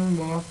دادیم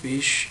و ما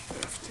پیش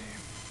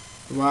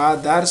رفتیم و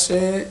درس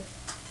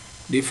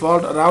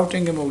دیفالت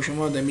راوتینگ ما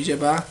شما دمیجه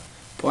به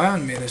پایان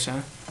میرسه.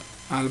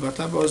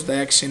 البته باز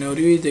در یک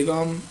سناریوی دیگه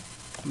هم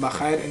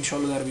بخیر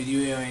انشالله در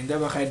ویدیوی آینده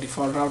بخیر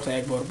دیفالت راوت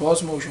یک بار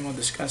باز ما شما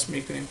دیسکس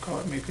میکنیم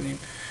کار میکنیم.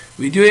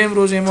 ویدیو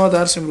امروز ما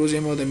درس امروز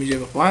ما دمیجه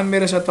به پایان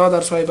میرسه. تا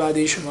درس های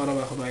بعدی شما را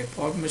به خدای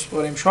پاک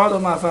میسپاریم. شاد و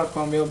موفق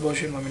کامیاب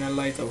باشین و من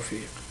الله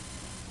توفیق.